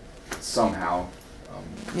somehow.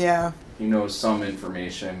 Yeah. He knows some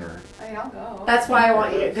information or Hey, I'll go. That's why I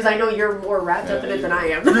want you to, because I know you're more wrapped up in Yeah, it than you- I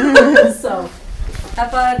am. So,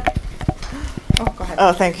 have fun. Oh, go ahead.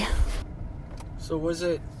 Oh, thank you. So was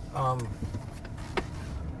it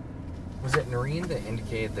Noreen that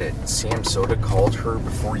indicated that Sam Soda called her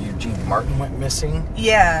before Eugene Martin went missing?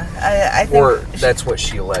 Yeah, I think... Or that's what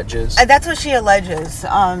she alleges? That's what she alleges.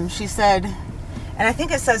 She said, and I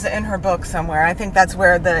think it says it in her book somewhere. I think that's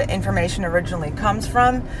where the information originally comes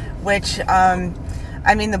from, which,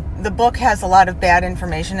 I mean, the book has a lot of bad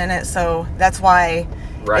information in it, so that's why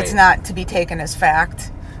it's not to be taken as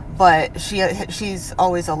fact. But she's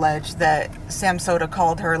always alleged that Sam Soda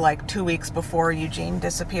called her like 2 weeks before Eugene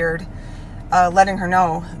disappeared, letting her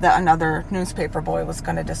know that another newspaper boy was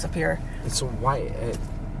going to disappear. So why?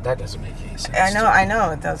 That doesn't make any sense. I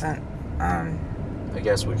know it doesn't. I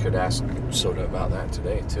guess we could ask Soda about that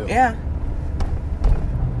today, too. Yeah.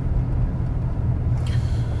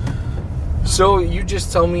 So you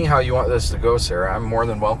just tell me how you want this to go, Sarah. I'm more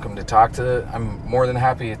than welcome to talk to I'm more than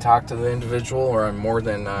happy to talk to the individual, or I'm more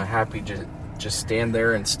than happy to just stand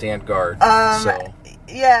there and stand guard.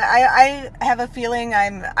 Yeah, I have a feeling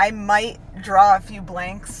I might draw a few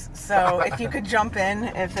blanks. So if you could jump in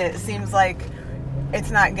if it seems like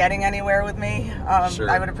it's not getting anywhere with me, Sure.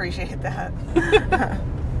 I would appreciate that.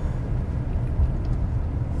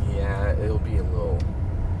 Yeah, it'll be a little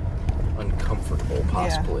uncomfortable,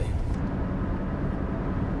 possibly.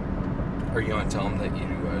 Are you going to tell them that you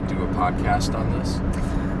do a podcast on this?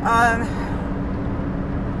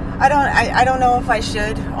 I don't know if I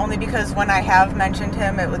should, only because when I have mentioned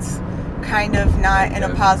him, it was kind of not in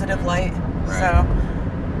a positive light. Right. So.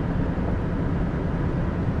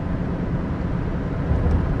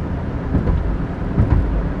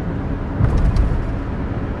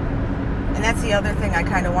 And that's the other thing I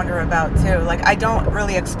kind of wonder about too. Like, I don't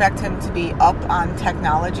really expect him to be up on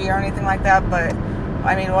technology or anything like that, but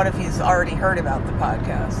I mean, what if he's already heard about the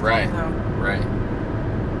podcast? Right. So. Right.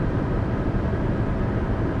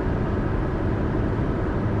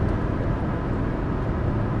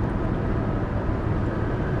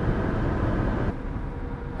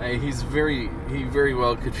 He very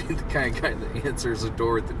well could be the kind of guy that answers the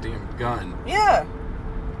door with the damn gun. Yeah.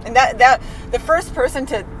 And that the first person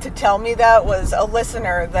to tell me that was a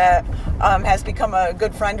listener that has become a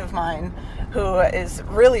good friend of mine, who is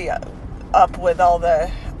really up with all the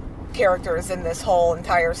characters in this whole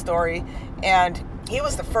entire story. And he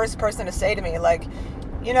was the first person to say to me, like,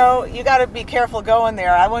 you know, you got to be careful going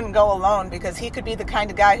there. I wouldn't go alone, because he could be the kind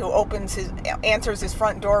of guy who answers his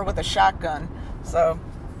front door with a shotgun. So,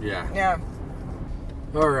 yeah.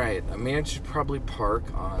 All right, a man should probably park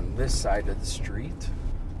on this side of the street.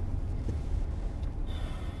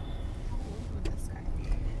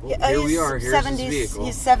 Well, Yeah, here we are. Here's his vehicle.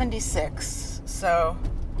 He's 76, so...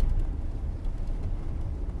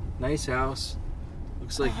 Nice house.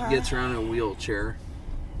 Looks like he gets around in a wheelchair.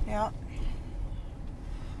 Yeah.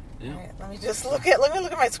 Yeah. All right, let me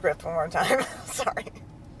look at my script one more time. Sorry.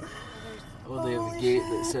 Oh, they have a Holy gate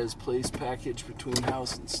shit. that says place package between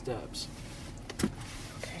house and steps.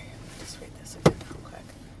 Okay, let's read this again real quick.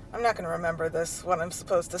 I'm not going to remember this, what I'm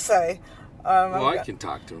supposed to say. Well, I can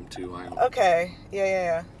talk to him too. I don't. Okay,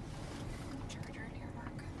 yeah. Charger in here,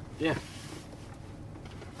 Mark. Yeah.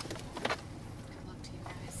 Good luck to you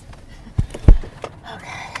guys.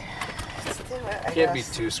 Okay, let's do it, I Can't be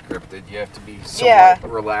guess. too scripted. You have to be somewhat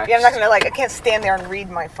relaxed. Yeah, I'm not going to, I can't stand there and read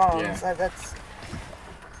my phone. Yeah. So that's...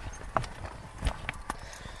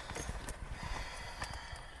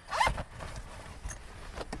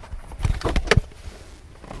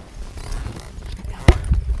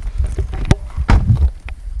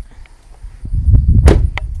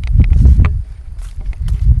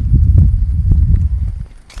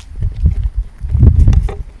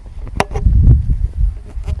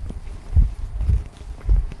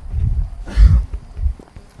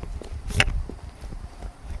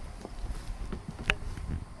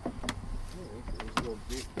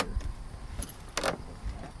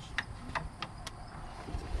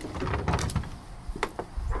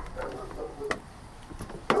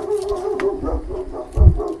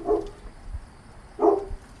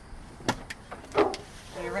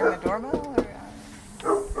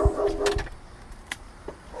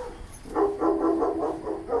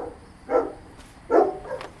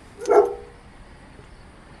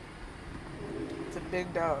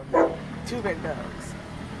 big dog. 2 big dogs.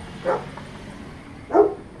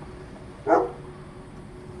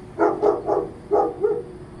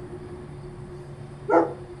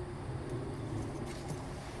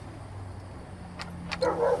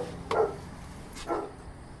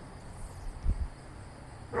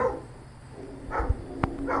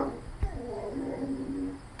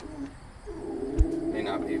 May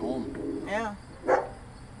not be home. Yeah.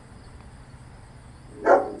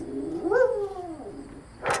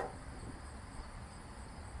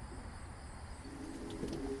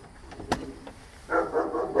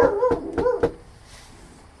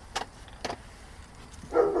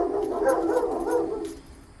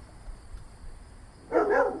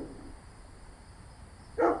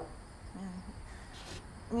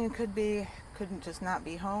 I mean, couldn't just not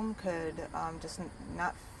be home, could just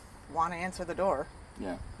not want to answer the door.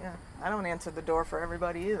 Yeah. Yeah, I don't answer the door for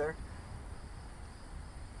everybody either.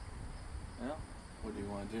 Well, what do you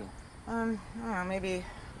want to do? I don't know, maybe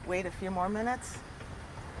wait a few more minutes.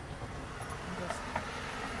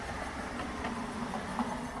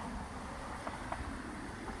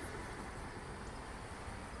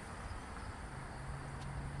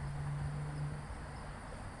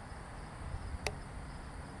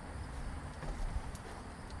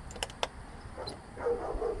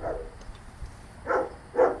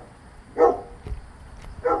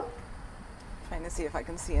 Trying to see if I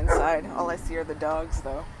can see inside. All I see are the dogs,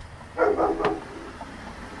 though. Well,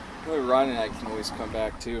 Ron and I can always come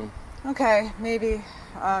back too. Okay, maybe.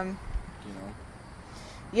 You know.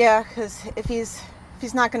 Yeah, because if he's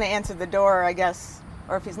not going to answer the door, I guess,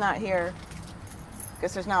 or if he's not here, I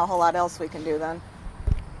guess there's not a whole lot else we can do then.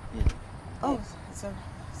 Yeah. Oh, is there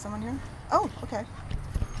someone here? Oh, okay.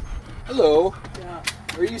 Hello. Yeah.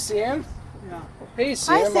 Are you Sam? Yeah. Hey,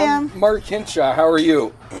 Sam. Hi, Sam. I'm Mark Hinshaw. How are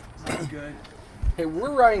you? I'm good. Hey,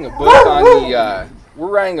 we're writing a book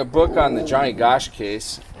on the Johnny Gosch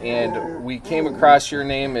case, and we came across your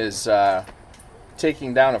name as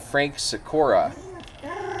taking down a Frank Sikora.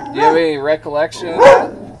 Do you have any recollection of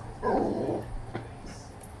that?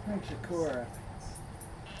 Frank Sikora.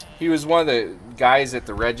 He was one of the guys at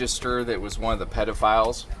the register that was one of the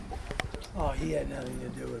pedophiles. Oh, he had nothing to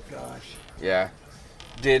do with Gosh. Yeah.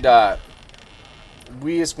 Did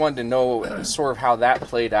we just wanted to know sort of how that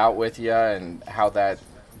played out with you, and how that.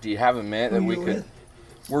 Do you have a minute that we could? with?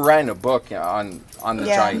 We're writing a book on the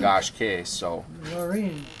Yeah. Johnny Gosch case. So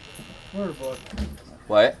Noreen wrote a book.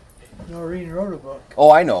 what? Noreen wrote a book.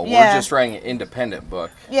 Oh, I know. Yeah. We're just writing an independent book.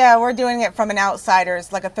 Yeah, we're doing it from an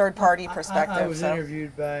outsider's, like a third-party perspective. I was so.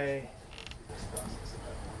 interviewed by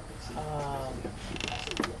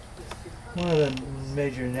one of the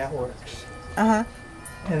major networks, Uh-huh.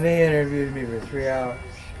 and they interviewed me for 3 hours,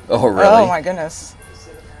 Oh, really? Oh, my goodness.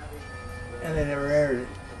 and they never aired it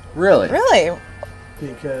Really? Really?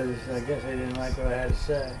 because I guess they didn't like what I had to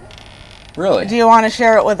say. Really? Do you want to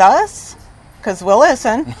share it with us? Because we'll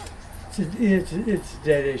listen. It's a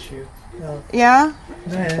dead issue. No. Yeah?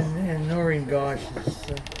 And Noreen Gosch is,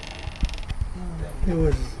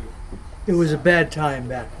 it was a bad time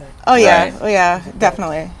back then. Oh, yeah. Right. Oh, yeah,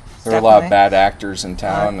 definitely. There were a lot of bad actors in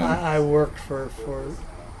town. And I worked but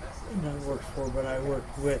I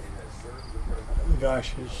worked with the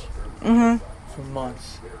Gosches for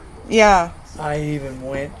months. Yeah. I even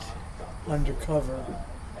went undercover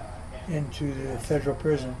into the federal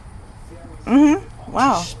prison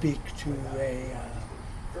Wow. to speak to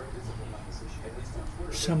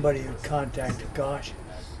somebody who contacted Gosches.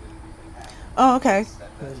 Oh, okay. It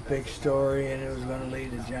was a big story, and it was going to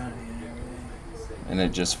lead to Johnny and everything. and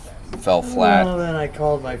it just fell flat. Well, then I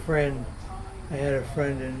called my friend. I had a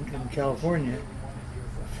friend in California,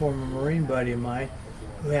 a former Marine buddy of mine,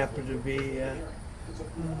 who happened to be in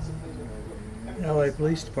LA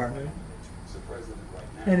Police Department.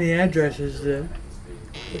 And the addresses that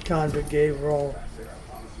the convict gave were all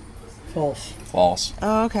false. False.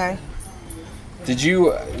 Oh, okay.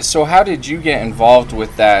 So how did you get involved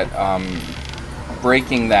with that,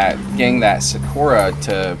 getting that Sikora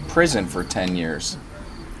to prison for 10 years?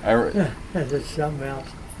 That's something else.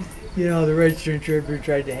 You know, the registering trooper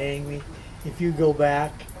tried to hang me. If you go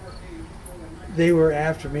back, they were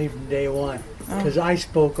after me from day one because I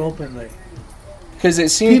spoke openly. Because it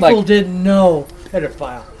seemed People like didn't know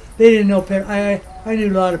pedophile. They didn't know I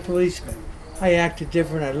knew a lot of policemen. I acted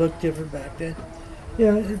different. I looked different back then.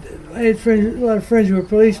 You know, I had a lot of friends who were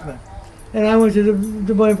policemen, and I went to the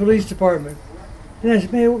Des Moines Police Department, and I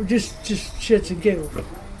said, "Man, just shits and giggles.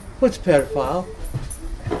 What's a pedophile?"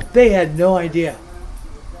 They had no idea.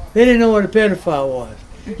 They didn't know what a pedophile was.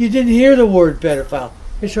 You didn't hear the word pedophile.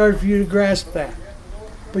 It's hard for you to grasp that,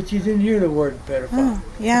 but you didn't hear the word pedophile.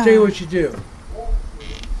 Yeah. I'll tell you what you do.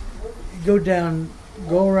 go down,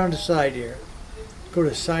 go around the side here, go to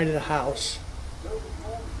the side of the house,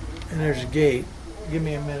 and there's a gate. Give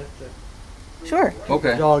me a minute to Sure. the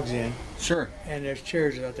Okay. dogs in, Sure. and there's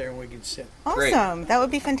chairs out there and we can sit. Great. Awesome. That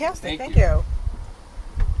would be fantastic. Thank Thank you.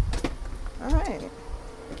 All right.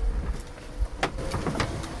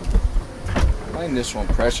 My initial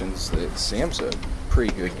impression is that Sam's a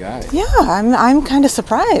pretty good guy. Yeah, I'm kind of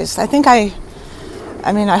surprised. I think I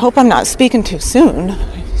mean, I hope I'm not speaking too soon.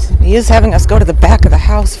 He is having us go to the back of the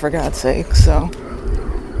house, for God's sake, so.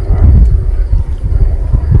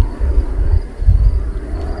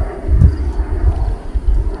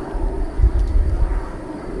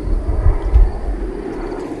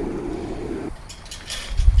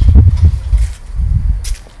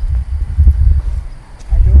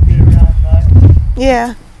 I don't get around much.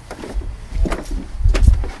 Yeah.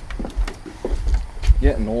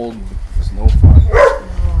 Getting old is no fun.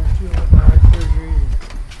 Two open heart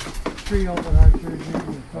surgeries, 3 open heart surgeries,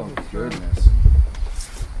 and Oh, public goodness.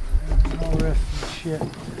 and all the rest of the shit.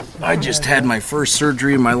 I just had my first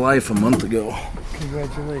surgery in my life a month ago.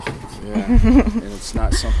 Congratulations. Yeah. And it's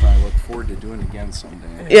not something I look forward to doing again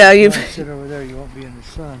someday. Yeah, If you you've. wanna sit over there, you won't be in the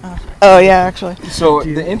sun. Oh, yeah, actually. So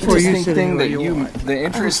You- the or you interesting sit thing anywhere that you you, want. the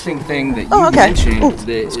interesting thing that you Oh, okay. mentioned Ooh, that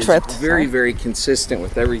it's is tripped. very, Sorry. very consistent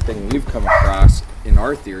with everything we've come across in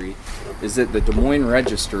our theory, is that the Des Moines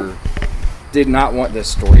Register did not want this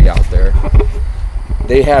story out there.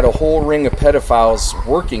 They had a whole ring of pedophiles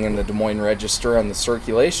working in the Des Moines Register on the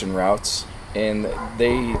circulation routes, and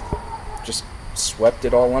they just swept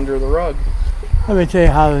it all under the rug. Let me tell you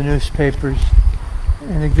how the newspapers,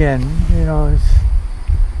 and again, you know,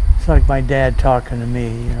 it's like my dad talking to me,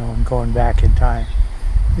 you know, and going back in time.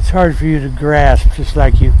 It's hard for you to grasp, just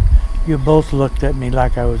like you both looked at me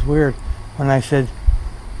like I was weird when I said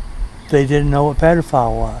they didn't know what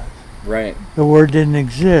pedophile was. Right. The word didn't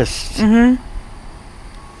exist. Mm-hmm.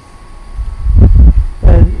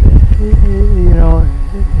 And, you know,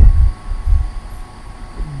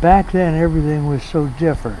 back then everything was so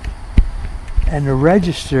different. And the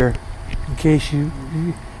register, in case you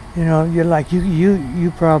know, you're like,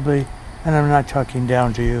 you probably, and I'm not talking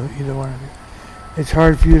down to you, either one of you, it's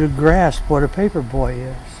hard for you to grasp what a paper boy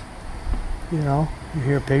is. You know, you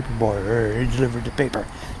hear paper boy, he delivered the paper.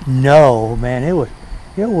 No, man, it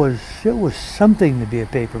was something to be a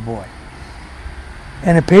paper boy.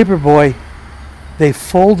 And a paper boy, they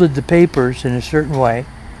folded the papers in a certain way,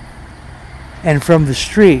 and from the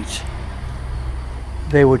streets,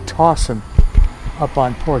 they would toss them up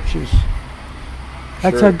on porches.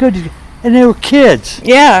 That's Sure. how good. And they were kids.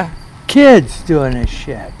 Yeah. Kids doing this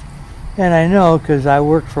shit. And I know because I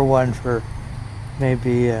worked for one for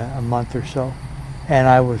maybe a month or so, and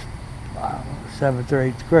I was 7th or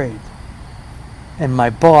 8th grade. And my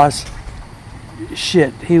boss,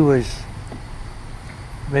 shit, he was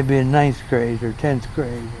maybe in 9th grade or 10th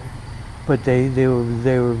grade, but they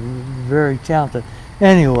were very talented.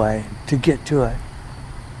 Anyway, to get to it,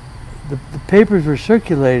 the papers were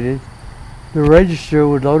circulated. The register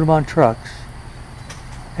would load them on trucks,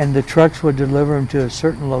 and the trucks would deliver them to a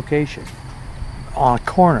certain location on a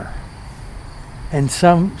corner. And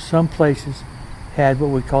some places had what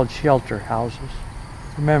we called shelter houses.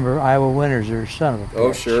 Remember, Iowa winters are son of a bitch.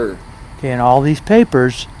 Oh, sure. Okay, and all these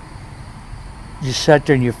papers, you sat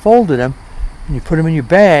there and you folded them, and you put them in your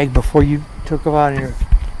bag before you took them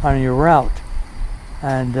on your route.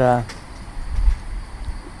 And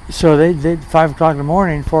so they 5 o'clock in the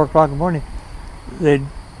morning, 4 o'clock in the morning, they'd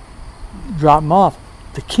drop them off.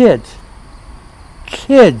 The kids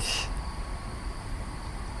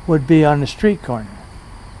would be on the street corner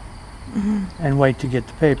and wait to get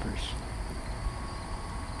the papers.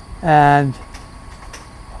 And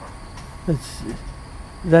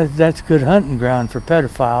that's good hunting ground for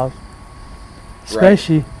pedophiles,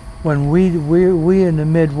 especially when we in the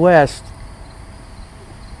Midwest,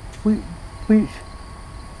 we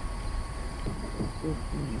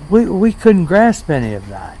couldn't grasp any of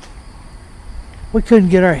that. We couldn't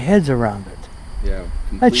get our heads around it. Yeah.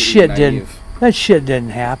 That shit didn't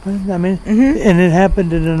happen. I mean, and it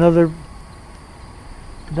happened in another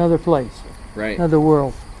place, Right. another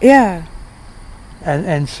world. Yeah.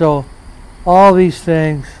 And so all these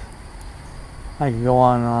things, I can go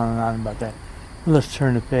on and on and on about that. Let's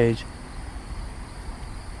turn the page.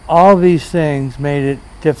 All these things made it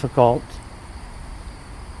difficult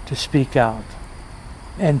to speak out,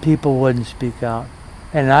 and people wouldn't speak out.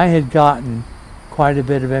 And I had gotten quite a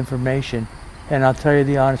bit of information, and I'll tell you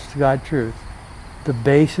the honest to God truth. The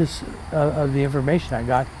basis of the information I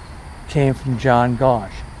got came from John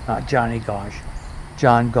Gosh, not Johnny Gosh.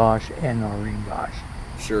 John Gosh and Noreen Gosh,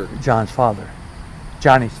 Sure. John's father.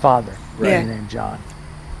 Johnny's father, Yeah. named John.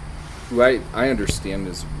 Who I understand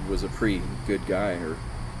was a pretty good guy. Or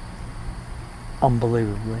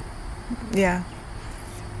Unbelievably. Yeah.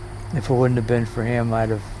 If it wouldn't have been for him, I'd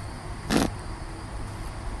have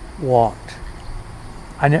walked.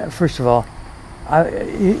 First of all, are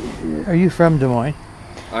you from Des Moines?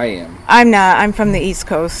 I am. I'm not. I'm from the East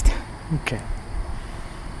Coast. Okay.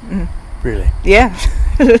 Mm. Really? Yeah.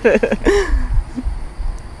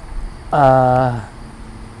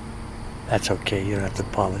 That's okay. You don't have to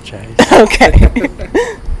apologize. Okay.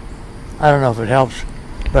 I don't know if it helps,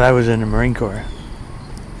 but I was in the Marine Corps.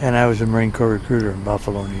 And I was a Marine Corps recruiter in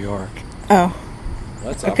Buffalo, New York. Oh.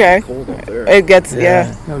 That's okay. awfully cold up there. It gets,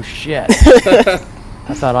 yeah. No shit.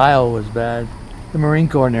 I thought Iowa was bad. The Marine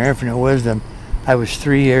Corps and their infinite wisdom. I was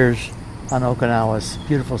 3 years on Okinawa's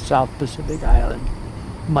beautiful South Pacific Island.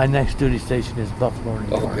 My next duty station is Buffalo, New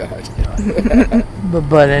York. God.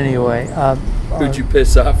 But anyway. Who'd you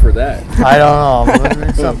piss off for that? I don't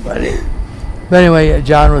know. Somebody. But anyway,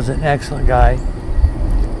 John was an excellent guy.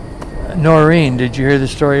 Noreen, did you hear the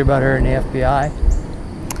story about her in the FBI?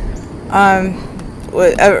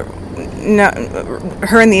 No,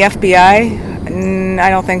 her in the FBI? I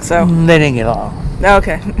don't think so. They didn't get along.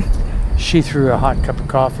 Okay. She threw a hot cup of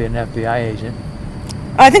coffee at an FBI agent.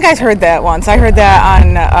 I think I heard that once. I heard that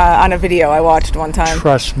on a video I watched one time.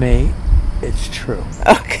 Trust me, it's true.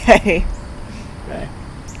 Okay. Okay.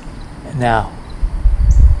 Now,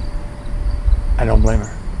 I don't blame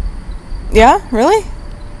her. Yeah? Really?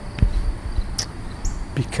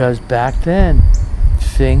 Because back then,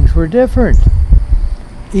 things were different.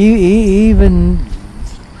 Even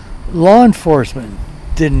law enforcement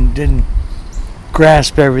didn't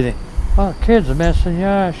grasp everything. Oh, kids are missing.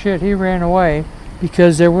 Yeah, shit, he ran away.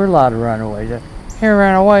 Because there were a lot of runaways. He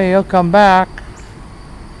ran away, he'll come back.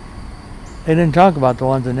 They didn't talk about the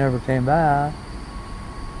ones that never came back.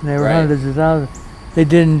 And there were hundreds of thousands. They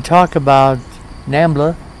didn't talk about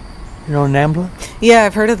NAMBLA. You know NAMBLA? Yeah,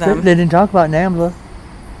 I've heard of them. They didn't talk about NAMBLA.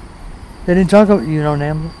 They didn't talk about, you know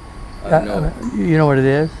NAMBLA? No. You know what it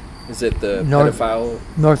is? Is it the pedophile?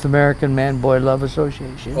 North American Man-Boy Love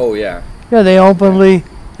Association. Oh, yeah. Yeah, they openly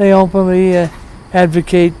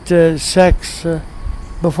advocate sex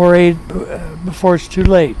before it's too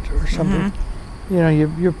late or something. Mm-hmm. You know,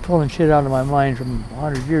 you're pulling shit out of my mind from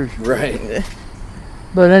 100 years ago. Right.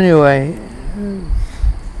 But anyway,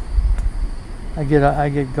 I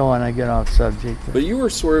get going. I get off subject. But you were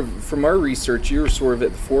sort of, from our research, you were sort of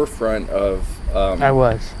at the forefront of. I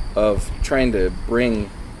was. Of trying to bring,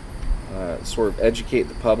 sort of educate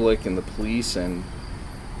the public and the police and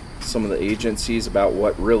some of the agencies about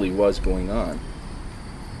what really was going on.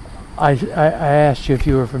 I asked you if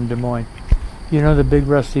you were from Des Moines. You know the big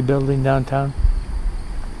rusty building downtown?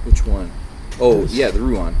 Which one? Oh, yeah, the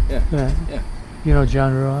Ruan. Yeah. Yeah. You know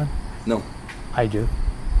John Ruan? No. I do.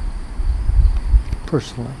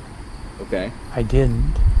 Personally. Okay. I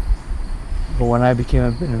didn't. But when I became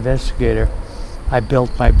an investigator, I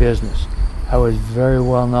built my business. I was very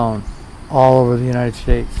well known all over the United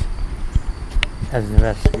States as an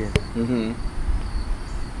investigator. Mm-hmm.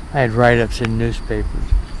 I had write-ups in newspapers.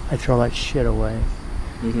 I throw that shit away.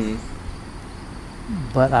 Mm-hmm.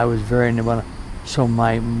 But I was very, so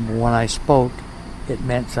when I spoke, it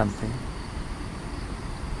meant something.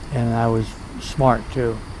 And I was smart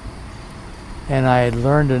too. And I had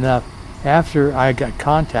learned enough. After I got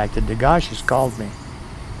contacted, Degashis called me.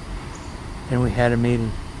 And we had a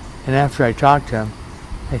meeting. And after I talked to him,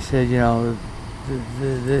 I said, you know,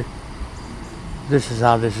 this is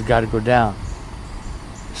how this has got to go down.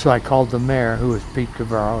 So I called the mayor, who was Pete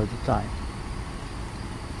Cavarro at the time.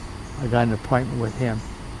 I got an appointment with him.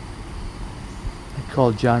 I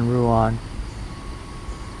called John Ruan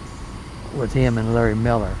with him and Larry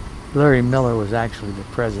Miller. Larry Miller was actually the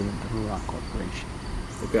president of Ruan Corporation.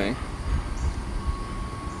 Okay.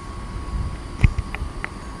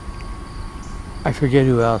 I forget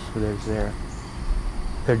who else was there.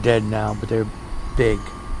 They're dead now, but they're big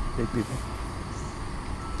people.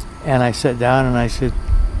 And I sat down and I said,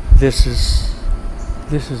 this is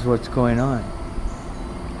what's going on.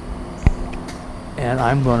 And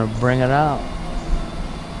I'm going to bring it out.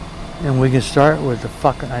 And we can start with the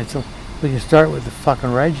fucking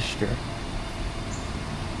register.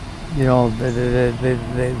 You know,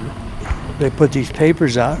 they put these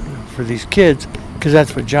papers out for these kids, because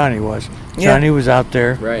that's what Johnny was. Johnny was out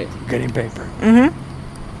there getting paper. Mm-hmm.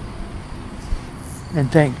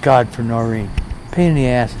 And thank God for Noreen. Pain in the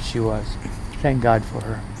ass that she was. Thank God for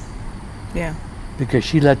her. Yeah. Because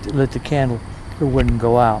she lit the candle, it wouldn't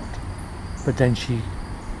go out. But then she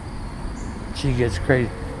gets crazy.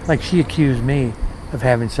 Like, she accused me of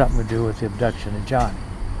having something to do with the abduction of Johnny.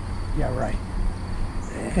 Yeah, right.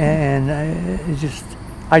 And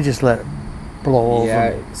I just let it blow over. Yeah,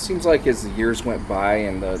 it seems like as the years went by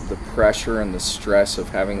and the pressure and the stress of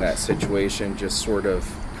having that situation just sort of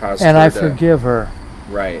caused And her I to, forgive her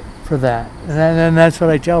right. for that. And that's what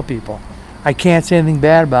I tell people. I can't say anything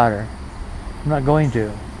bad about her. I'm not going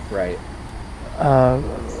to. Right.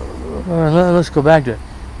 Let's go back to it.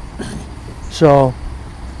 So,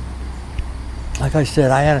 like I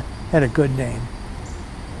said, I had a good name.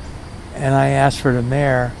 And I asked for the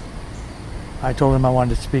mayor. I told him I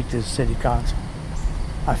wanted to speak to the city council.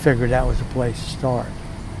 I figured that was a place to start.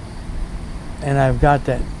 And I've got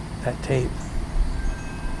that tape.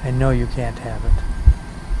 And no, you can't have it.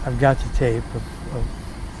 I've got the tape of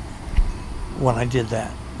when I did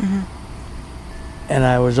that. Mm-hmm. And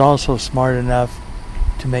I was also smart enough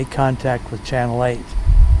to make contact with Channel 8,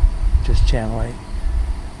 just Channel 8.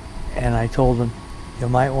 And I told them, you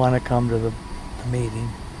might want to come to the meeting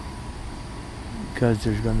because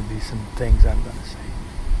there's going to be some things I'm going to say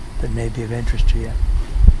that may be of interest to you.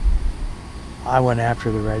 I went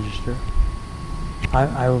after the Register.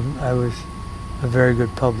 I was a very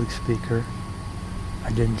good public speaker.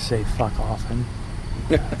 I didn't say fuck often,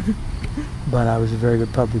 but I was a very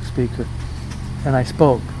good public speaker. And I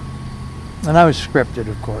spoke. And I was scripted,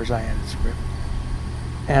 of course. I had a script.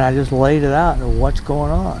 And I just laid it out and what's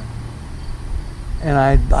going on. And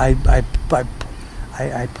I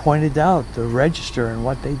pointed out the Register and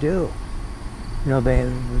what they do. You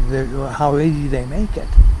know, how easy they make it.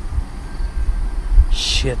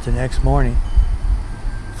 Shit, the next morning,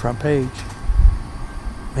 front page.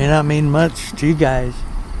 May not mean much to you guys,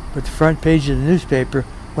 but the front page of the newspaper,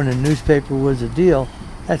 when the newspaper was a deal,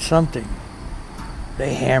 that's something.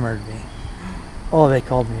 They hammered me. Oh, they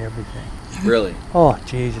called me everything. Really? Oh,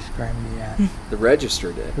 Jesus Christ, yeah. The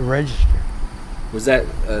Register did. The Register. Was that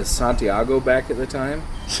Santiago back at the time?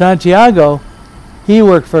 Santiago, he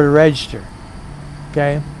worked for the Register,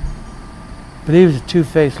 okay? But he was a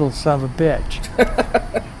two-faced little son of a bitch.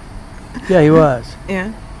 Yeah, he was.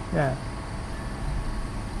 Yeah. Yeah.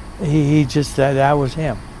 He just, that was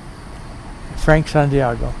him. Frank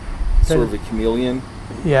Santiago. Sort of a chameleon?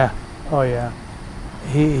 Yeah. Oh, yeah.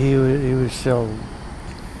 He was still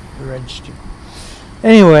registered.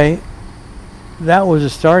 Anyway, that was the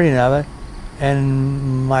starting of it,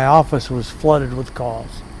 and my office was flooded with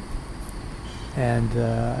calls. And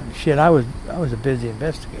shit, I was a busy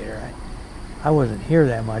investigator. I wasn't here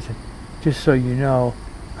that much. And just so you know,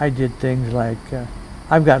 I did things like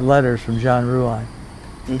I've got letters from John Ruan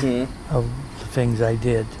of the things I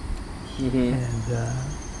did, and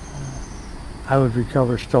I would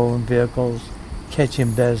recover stolen vehicles, catch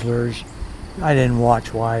embezzlers. I didn't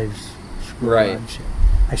watch wives screw around shit.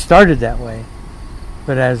 I started that way,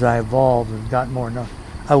 but as I evolved and got more known,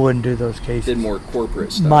 I wouldn't do those cases. Did more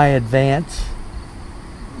corporate stuff. My advance,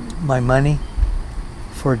 my money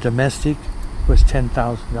for domestic was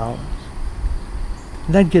 $10,000.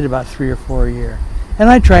 And I'd get about 3 or 4 a year. And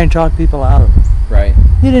I'd try and talk people out of it. Right.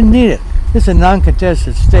 You didn't need it. It's a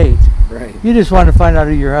non-contested state. Right. You just want to find out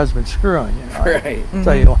who your husband's screwing. You know? Right.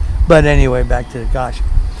 So you, but anyway, back to the gosh.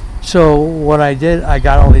 So what I did, I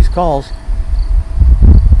got all these calls.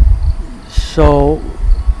 So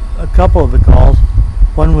a couple of the calls,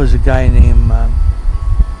 one was a guy named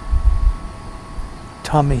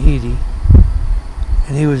Tom Mahidi,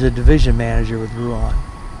 and he was a division manager with Ruan.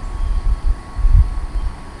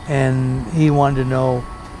 And he wanted to know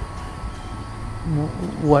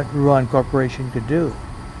what Ruan Corporation could do.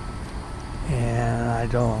 And I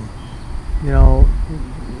told him, you know,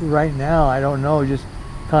 right now I don't know, just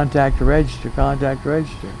contact the Register.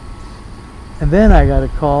 And then I got a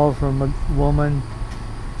call from a woman,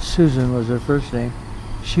 Susan was her first name.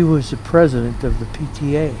 She was the president of the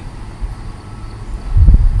PTA.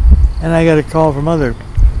 And I got a call from other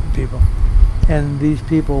people. And these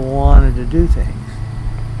people wanted to do things.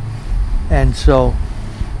 And so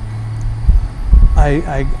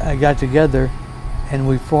I got together and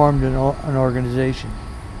we formed an organization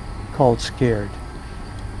called SCARED.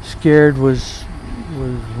 SCARED was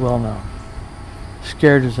well known.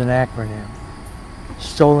 SCARED is an acronym.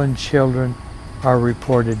 Stolen children are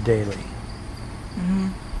reported daily.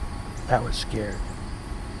 That was SCARED.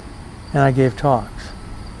 And I gave talks.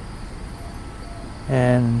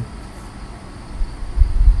 And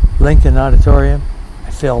Lincoln Auditorium,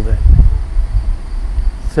 I filled it.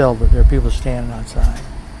 There are people standing outside.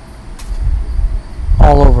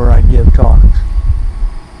 All over I'd give talks.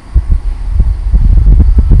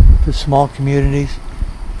 The small communities,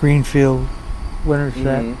 Greenfield,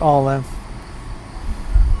 Winterset, all them.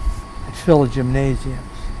 I'd fill the gymnasiums.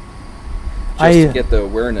 to get the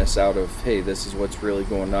awareness out of, hey, this is what's really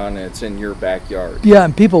going on, and it's in your backyard. Yeah,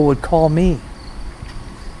 and people would call me.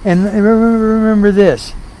 And remember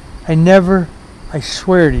this. I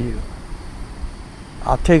swear to you,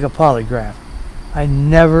 I'll take a polygraph. I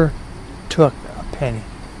never took a penny.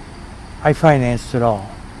 I financed it all.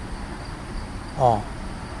 All.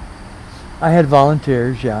 I had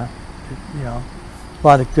volunteers, yeah. You know, a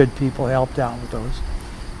lot of good people helped out with those.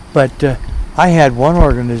 But I had one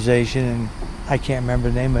organization, and I can't remember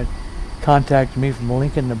the name, but contacted me from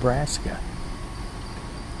Lincoln, Nebraska.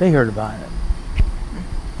 They heard about it.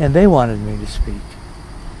 And they wanted me to speak.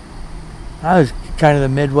 I was kind of the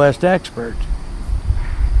Midwest expert.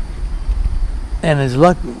 And as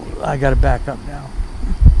luck, I got to back up now.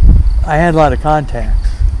 I had a lot of contacts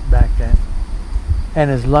back then. And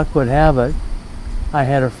as luck would have it, I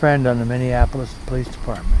had a friend on the Minneapolis Police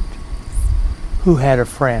Department who had a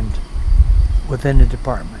friend within the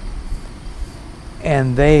department.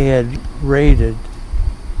 And they had raided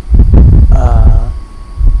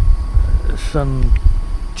some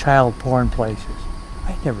child porn places.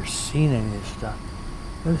 I'd never seen any of this stuff.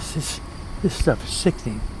 This stuff is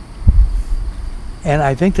sickening. And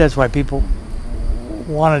I think that's why people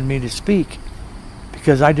wanted me to speak,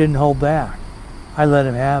 because I didn't hold back. I let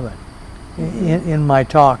him have it. In my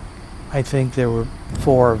talk, I think there were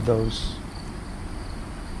 4 of those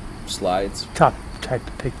slides, top type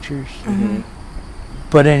of pictures. Mm-hmm.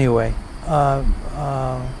 But anyway,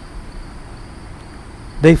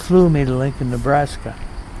 they flew me to Lincoln, Nebraska,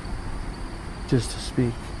 just to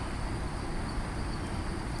speak.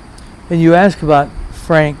 And you ask about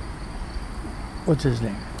Frank, what's his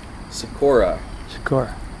name? Sikora.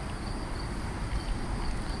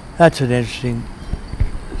 That's an interesting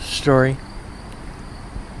story.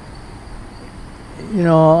 You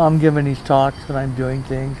know, I'm giving these talks and I'm doing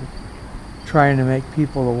things, trying to make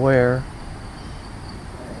people aware.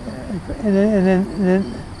 And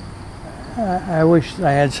then I wish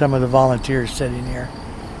I had some of the volunteers sitting here.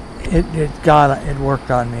 It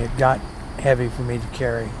worked on me. It got heavy for me to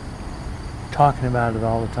carry. Talking about it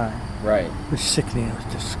all the time. Right. It was sickening. It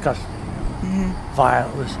was disgusting. Vile.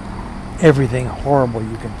 It was everything horrible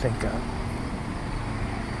you can think of.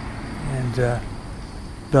 And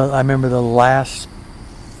I remember the last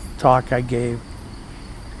talk I gave,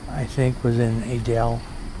 I think, was in Adel.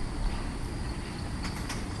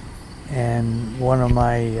 And one of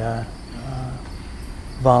my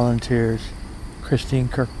volunteers, Christine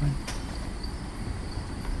Kirkman,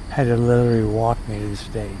 had to literally walk me to the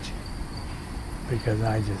stage because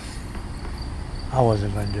I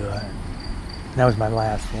wasn't going to do it. And that was my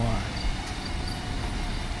last one.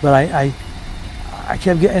 But I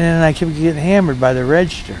kept getting hammered by the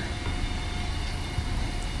register.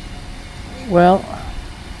 Well,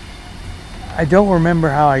 I don't remember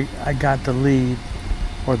how I got the lead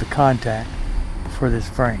or the contact for this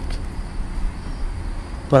Frank.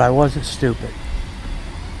 But I wasn't stupid.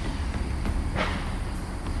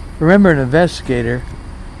 Remember, an investigator,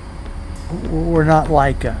 we're not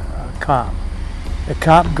like a cop. A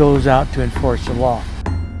cop goes out to enforce the law.